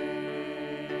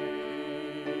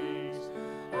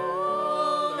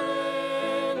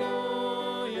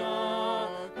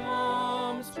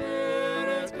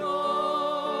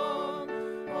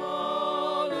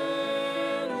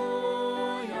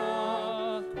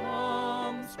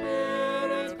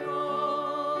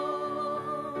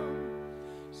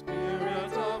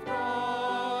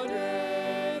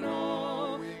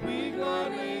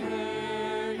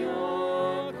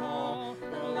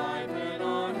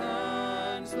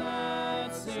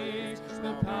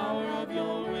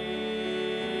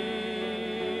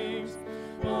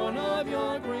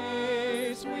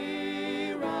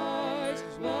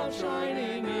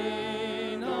 Shining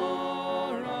in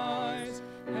our eyes,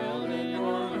 held in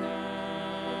your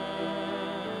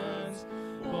hands,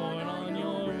 borne on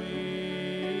your wings.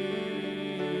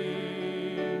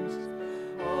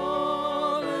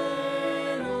 Alleluia,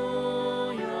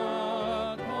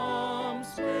 come,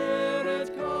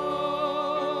 Spirit,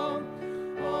 come.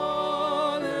 Alleluia,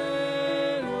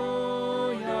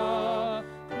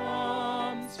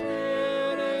 come,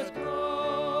 Spirit, come.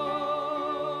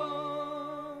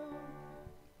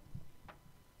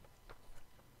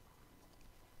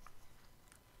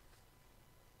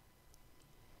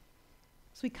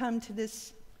 As we come to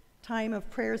this time of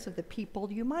prayers of the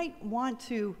people, you might want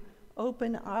to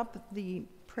open up the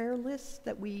prayer list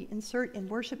that we insert in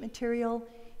worship material.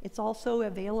 It's also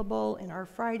available in our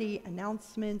Friday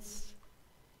announcements.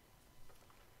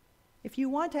 If you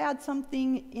want to add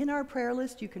something in our prayer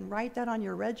list, you can write that on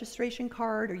your registration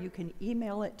card or you can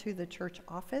email it to the church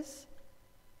office.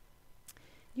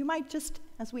 You might just,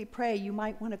 as we pray, you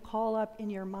might want to call up in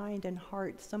your mind and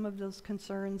heart some of those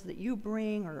concerns that you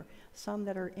bring or some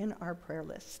that are in our prayer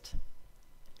list.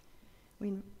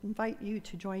 We invite you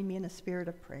to join me in a spirit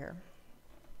of prayer.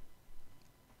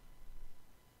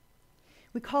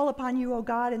 We call upon you, O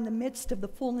God, in the midst of the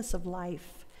fullness of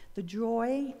life, the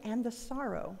joy and the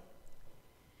sorrow.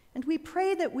 And we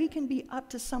pray that we can be up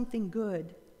to something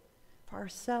good for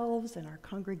ourselves and our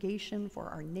congregation, for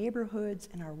our neighborhoods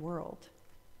and our world.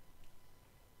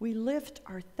 We lift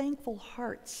our thankful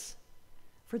hearts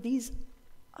for these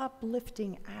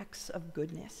uplifting acts of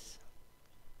goodness.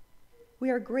 We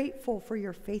are grateful for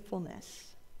your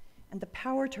faithfulness and the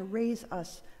power to raise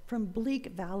us from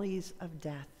bleak valleys of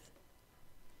death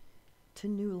to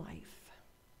new life.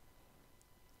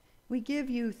 We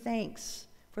give you thanks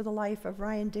for the life of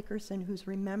Ryan Dickerson, who's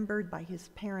remembered by his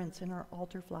parents in our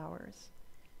altar flowers.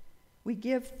 We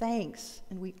give thanks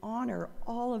and we honor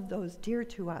all of those dear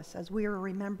to us as we are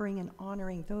remembering and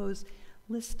honoring those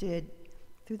listed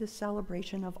through the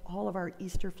celebration of all of our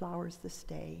Easter flowers this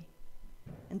day,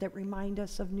 and that remind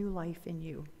us of new life in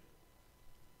you.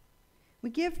 We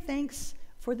give thanks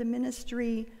for the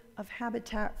ministry of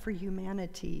Habitat for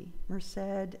Humanity, Merced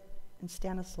and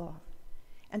Stanislav,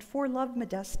 and for Love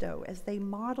Modesto as they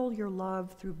model your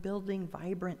love through building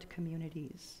vibrant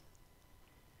communities.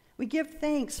 We give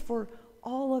thanks for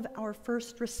all of our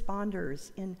first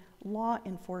responders in law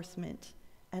enforcement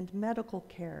and medical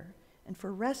care, and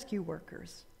for rescue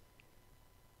workers.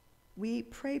 We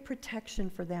pray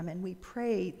protection for them, and we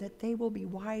pray that they will be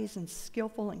wise and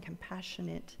skillful and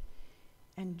compassionate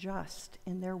and just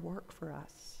in their work for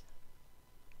us.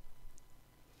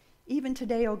 Even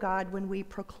today, O God, when we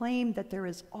proclaim that there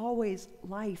is always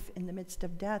life in the midst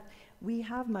of death, we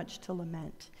have much to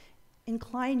lament.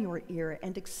 Incline your ear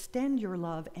and extend your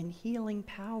love and healing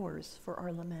powers for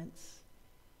our laments.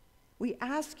 We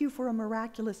ask you for a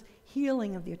miraculous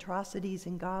healing of the atrocities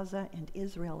in Gaza and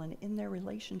Israel and in their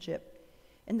relationship,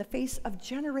 in the face of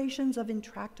generations of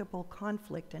intractable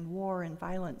conflict and war and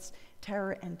violence,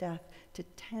 terror and death, to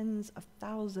tens of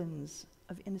thousands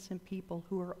of innocent people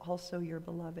who are also your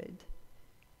beloved.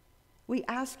 We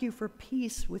ask you for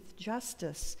peace with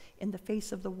justice in the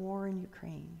face of the war in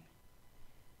Ukraine.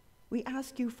 We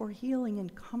ask you for healing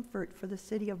and comfort for the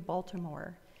city of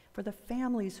Baltimore, for the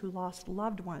families who lost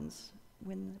loved ones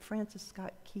when the Francis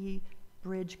Scott Key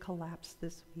Bridge collapsed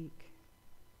this week.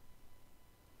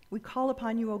 We call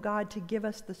upon you, O God, to give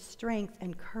us the strength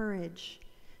and courage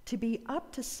to be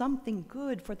up to something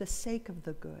good for the sake of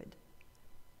the good.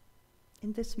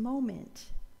 In this moment,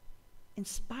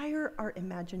 inspire our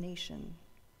imagination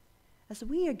as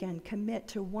we again commit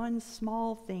to one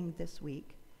small thing this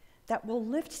week that will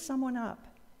lift someone up,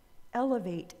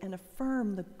 elevate and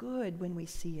affirm the good when we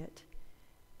see it,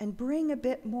 and bring a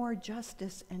bit more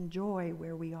justice and joy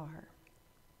where we are.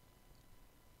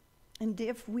 And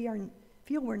if we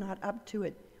feel we're not up to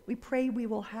it, we pray we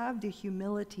will have the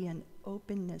humility and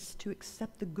openness to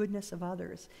accept the goodness of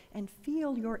others and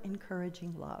feel your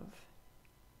encouraging love.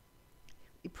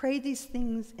 We pray these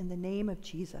things in the name of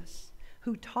Jesus,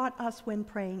 who taught us when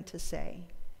praying to say,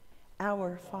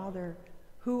 "Our Father,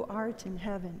 who art in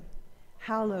heaven,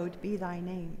 hallowed be thy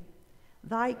name.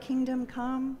 Thy kingdom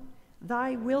come,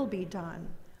 thy will be done,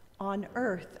 on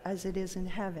earth as it is in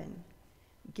heaven.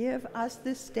 Give us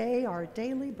this day our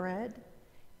daily bread,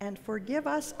 and forgive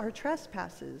us our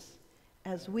trespasses,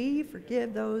 as we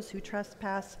forgive those who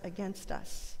trespass against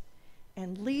us.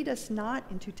 And lead us not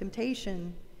into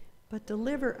temptation, but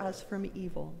deliver us from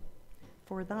evil.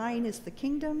 For thine is the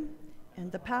kingdom,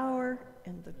 and the power,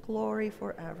 and the glory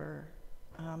forever.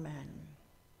 Amen."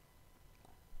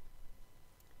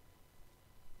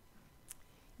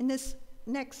 In this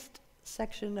next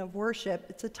section of worship,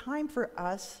 it's a time for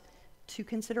us to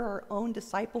consider our own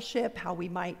discipleship, how we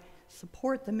might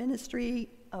support the ministry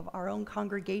of our own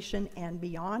congregation and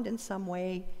beyond in some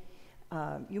way.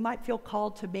 You might feel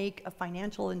called to make a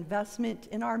financial investment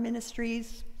in our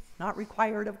ministries, not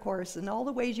required, of course, and all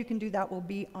the ways you can do that will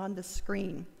be on the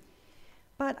screen.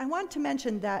 But I want to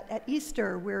mention that at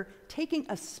Easter, we're taking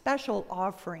a special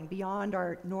offering beyond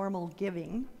our normal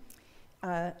giving.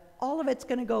 All of it's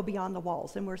going to go beyond the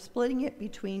walls, and we're splitting it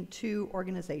between two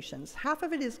organizations. Half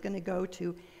of it is going to go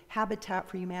to Habitat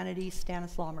for Humanity,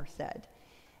 Stanislaw Merced.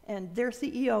 And their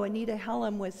CEO, Anita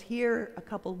Hellam, was here a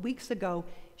couple weeks ago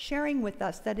sharing with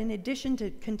us that in addition to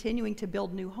continuing to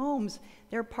build new homes,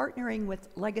 they're partnering with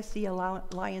Legacy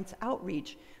Alliance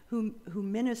Outreach, who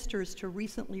ministers to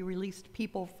recently released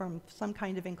people from some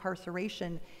kind of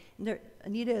incarceration. And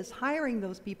Anita is hiring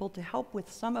those people to help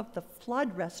with some of the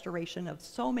flood restoration of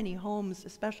so many homes,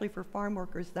 especially for farm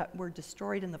workers that were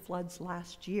destroyed in the floods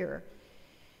last year.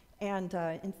 And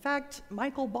in fact,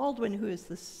 Michael Baldwin, who is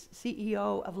the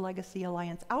CEO of Legacy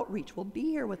Alliance Outreach, will be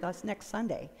here with us next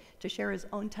Sunday to share his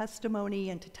own testimony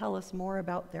and to tell us more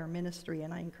about their ministry.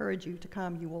 And I encourage you to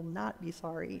come. You will not be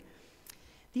sorry.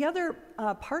 The other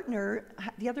partner,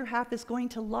 the other half, is going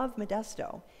to Love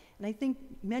Modesto. And I think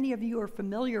many of you are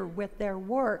familiar with their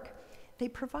work. They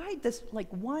provide this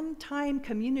one-time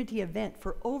community event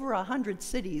for over 100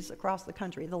 cities across the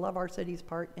country, the Love Our Cities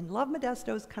part. And Love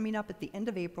Modesto is coming up at the end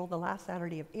of April, the last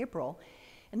Saturday of April.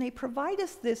 And they provide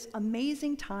us this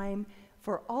amazing time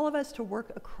for all of us to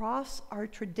work across our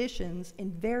traditions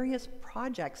in various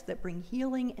projects that bring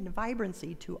healing and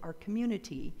vibrancy to our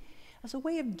community as a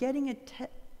way of getting a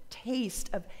taste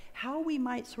of how we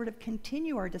might sort of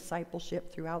continue our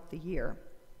discipleship throughout the year.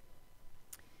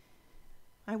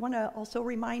 I want to also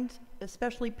remind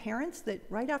especially parents that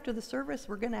right after the service,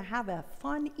 we're going to have a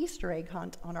fun Easter egg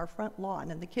hunt on our front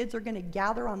lawn, and the kids are going to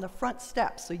gather on the front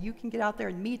steps, so you can get out there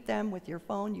and meet them with your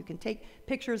phone. You can take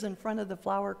pictures in front of the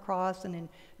flower cross and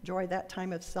enjoy that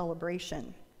time of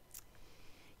celebration.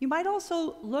 You might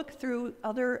also look through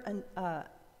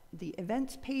the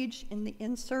events page in the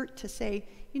insert to say,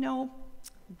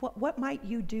 what might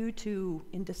you do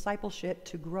in discipleship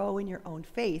to grow in your own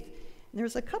faith? And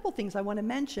there's a couple things I want to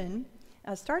mention.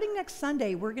 Starting next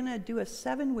Sunday, we're going to do a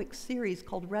 7-week series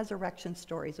called Resurrection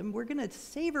Stories, and we're going to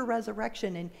savor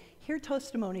resurrection and hear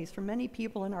testimonies from many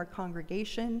people in our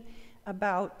congregation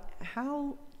about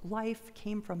how life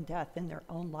came from death in their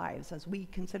own lives as we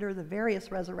consider the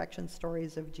various resurrection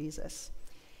stories of Jesus.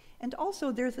 And also,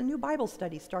 there's a new Bible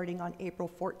study starting on April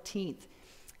 14th.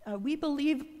 We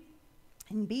believe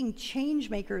in being change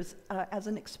makers as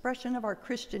an expression of our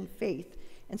Christian faith.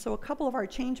 And so a couple of our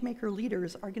Changemaker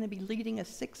leaders are going to be leading a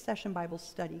 6-session Bible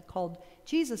study called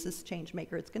Jesus is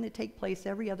Changemaker. It's going to take place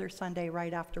every other Sunday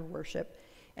right after worship.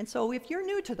 And so if you're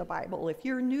new to the Bible, if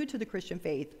you're new to the Christian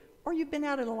faith, or you've been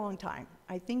at it a long time,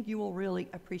 I think you will really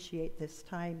appreciate this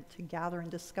time to gather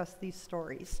and discuss these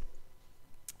stories.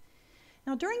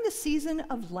 Now, during the season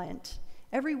of Lent,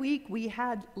 every week we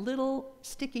had little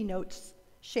sticky notes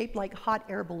shaped like hot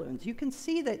air balloons. You can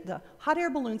see that the hot air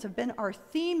balloons have been our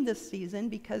theme this season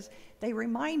because they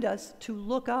remind us to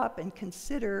look up and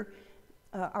consider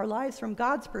our lives from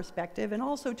God's perspective, and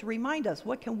also to remind us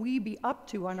what can we be up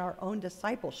to on our own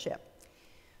discipleship.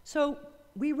 So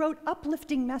we wrote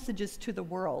uplifting messages to the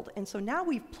world, and so now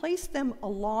we've placed them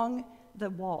along the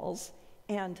walls,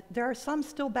 and there are some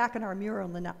still back in our mural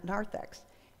in the narthex.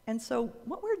 And so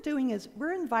what we're doing is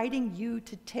we're inviting you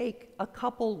to take a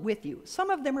couple with you.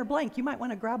 Some of them are blank. You might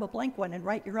want to grab a blank one and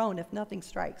write your own if nothing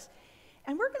strikes.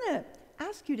 And we're going to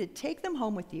ask you to take them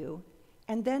home with you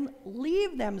and then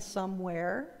leave them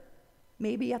somewhere,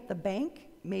 maybe at the bank,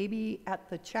 maybe at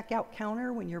the checkout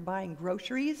counter when you're buying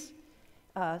groceries,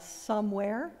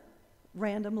 somewhere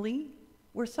randomly,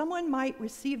 where someone might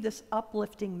receive this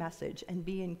uplifting message and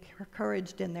be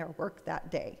encouraged in their work that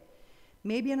day.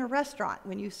 Maybe in a restaurant,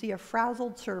 when you see a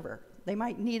frazzled server, they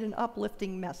might need an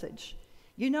uplifting message.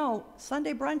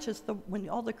 Sunday brunches, when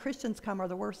all the Christians come, are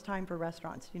the worst time for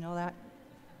restaurants. You know that?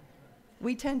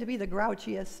 We tend to be the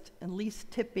grouchiest and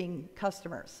least tipping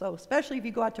customers. So especially if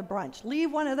you go out to brunch,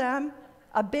 leave one of them,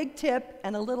 a big tip,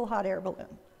 and a little hot air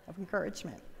balloon of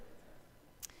encouragement.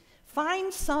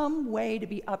 Find some way to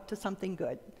be up to something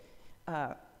good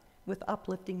with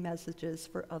uplifting messages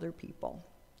for other people.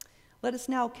 Let us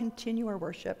now continue our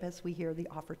worship as we hear the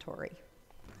offertory.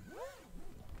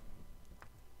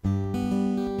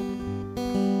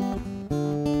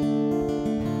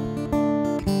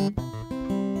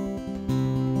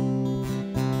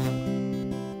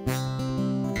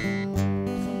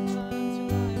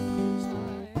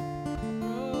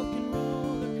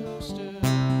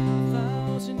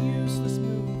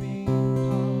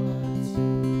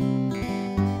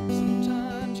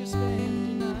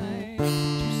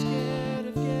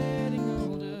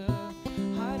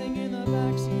 Hiding in the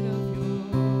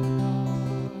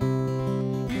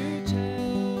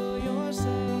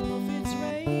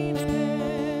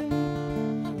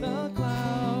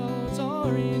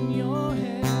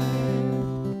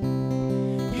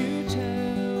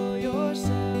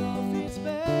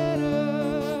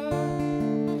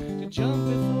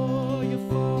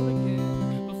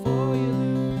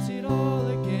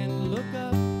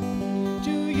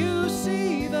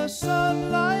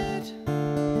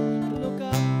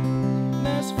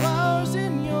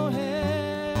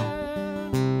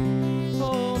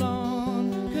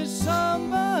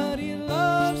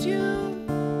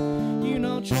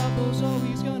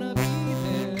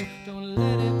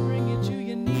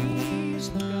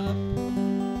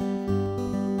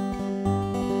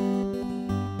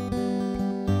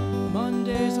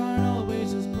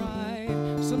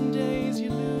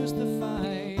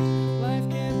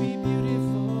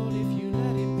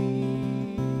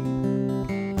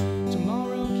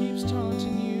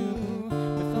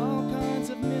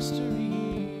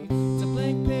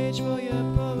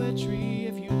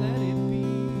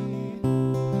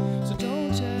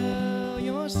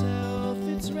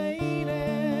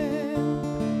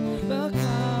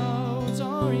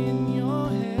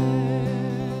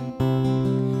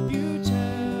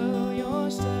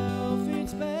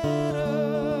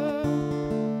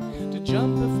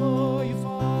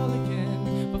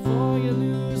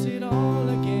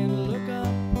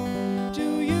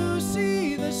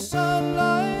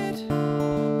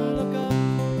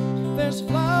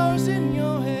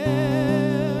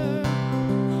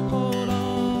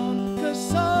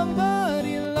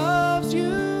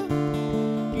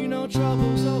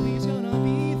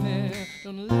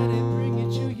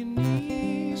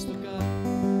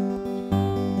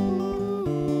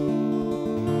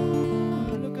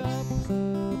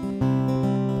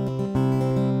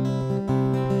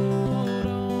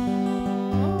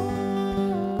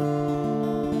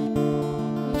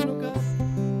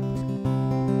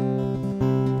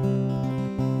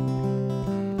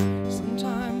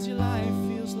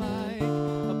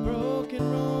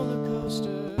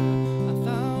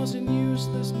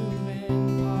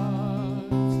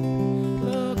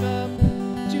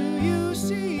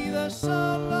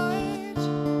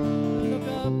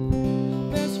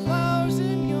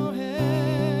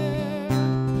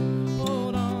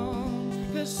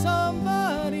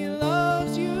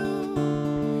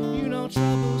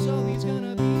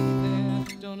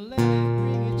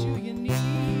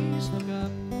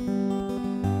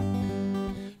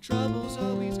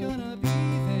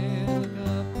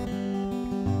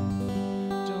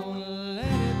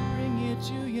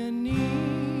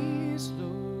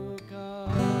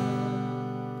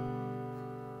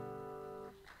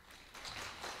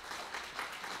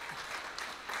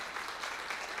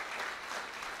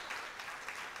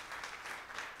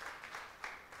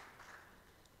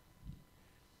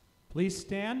Please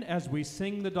stand as we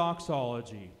sing the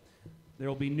doxology. There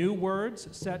will be new words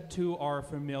set to our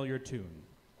familiar tune.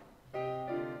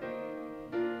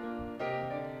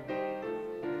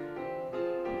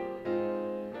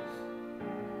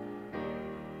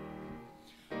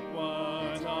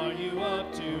 What are you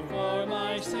up to for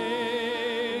my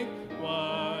sake?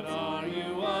 What are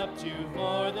you up to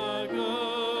for the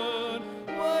good?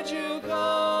 Would you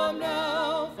come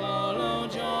now, follow,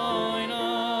 join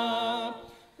up?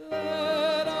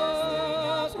 Let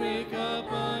us wake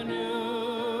up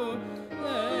anew.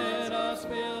 Let us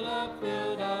fill up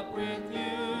with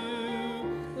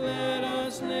you. Let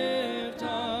us lift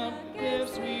up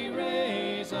gifts we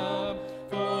raise up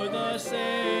for the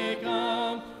sake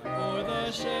of, for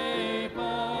the shape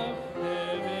of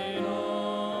heaven on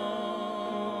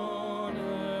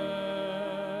earth.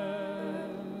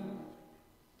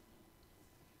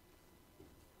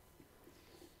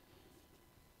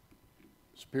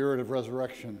 Spirit of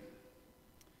resurrection,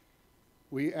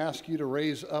 we ask you to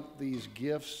raise up these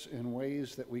gifts in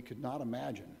ways that we could not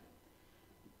imagine.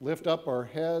 Lift up our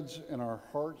heads and our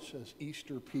hearts as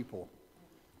Easter people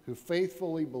who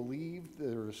faithfully believe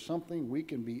there is something we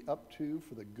can be up to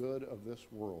for the good of this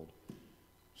world.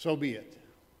 So be it.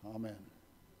 Amen.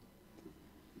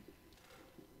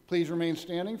 Please remain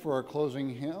standing for our closing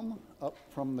hymn, Up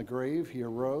from the Grave He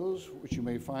Arose, which you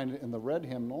may find in the red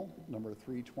hymnal, number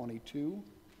 322.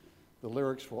 The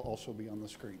lyrics will also be on the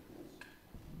screen.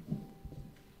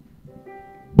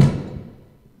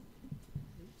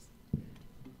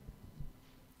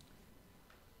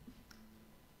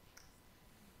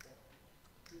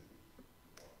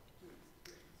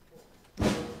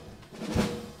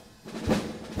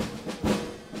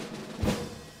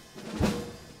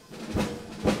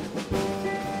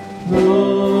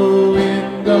 Though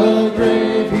in the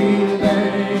grave he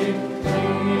lay,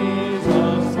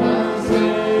 Jesus my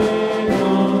Savior,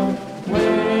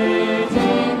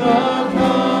 waiting the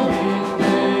coming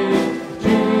day.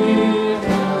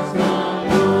 Jesus my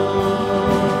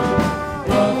Lord,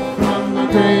 up from the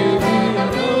grave he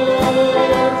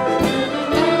arose,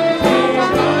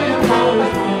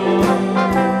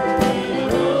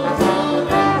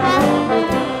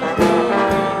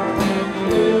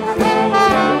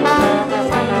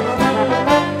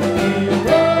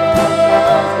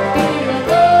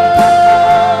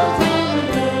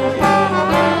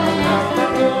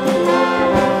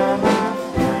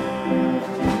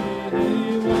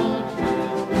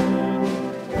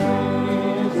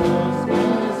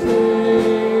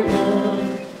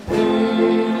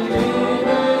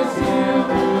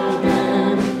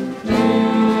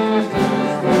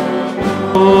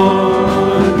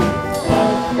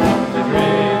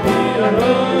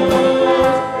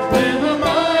 in the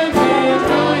night he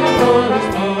triumphed for his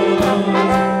Lord.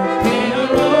 He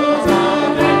rose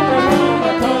on from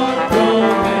the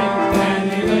grave, and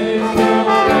he lives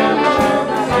forever.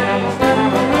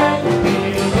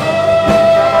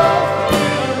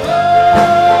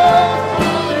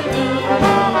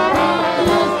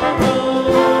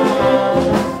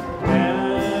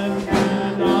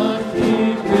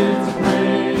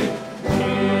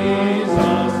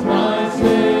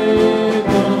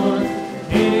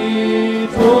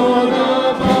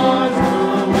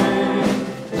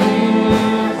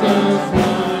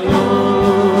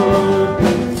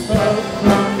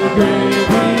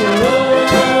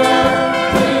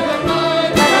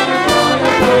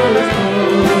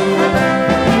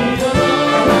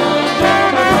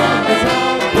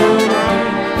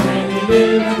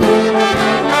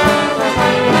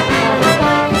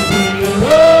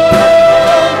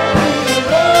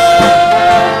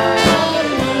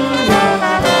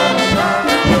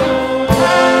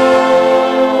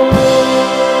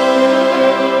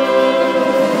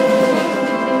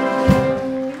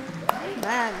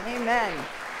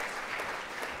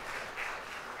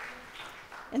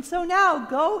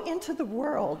 Go into the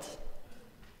world,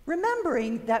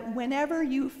 remembering that whenever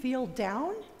you feel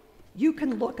down, you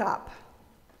can look up.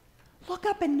 Look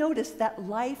up and notice that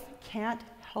life can't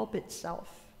help itself.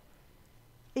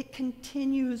 It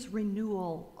continues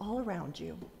renewal all around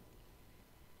you.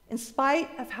 In spite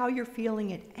of how you're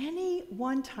feeling at any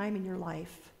one time in your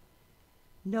life,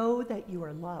 know that you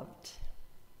are loved.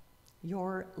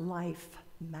 Your life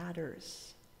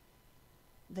matters.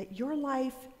 That your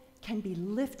life can be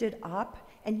lifted up,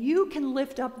 and you can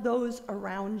lift up those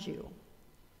around you.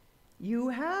 You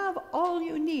have all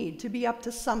you need to be up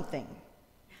to something.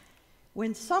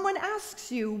 When someone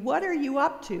asks you, what are you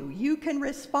up to? You can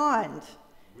respond,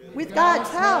 with God's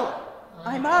help,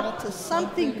 I'm up to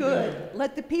something good.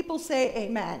 Let the people say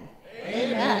amen.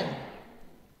 Amen.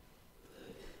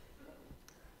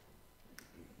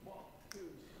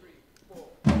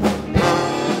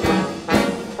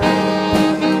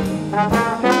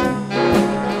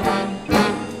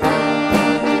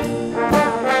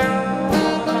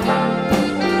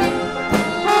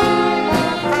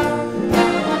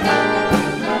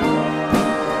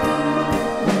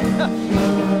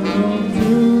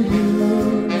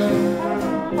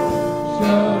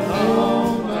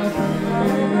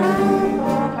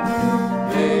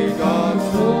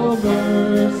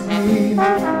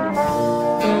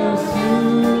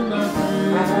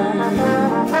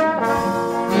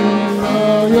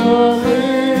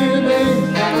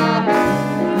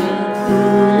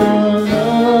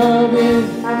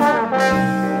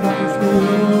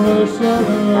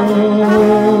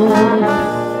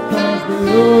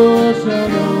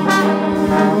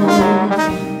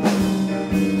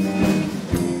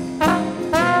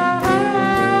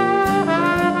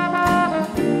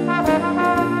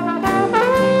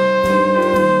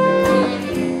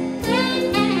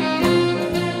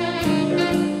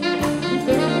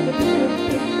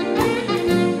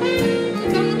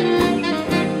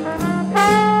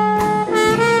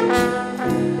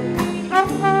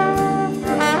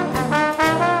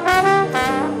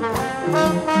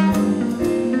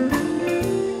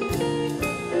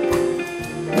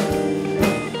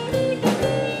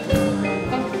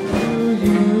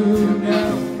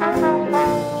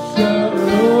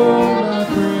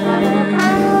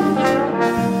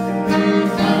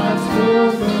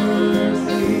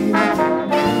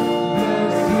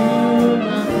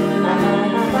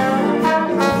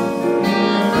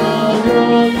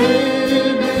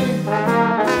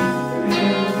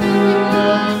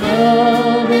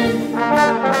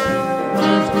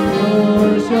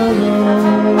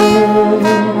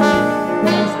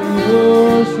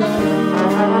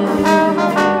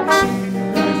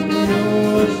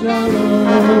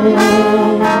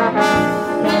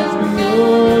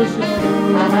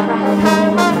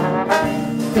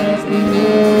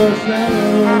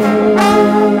 shalom.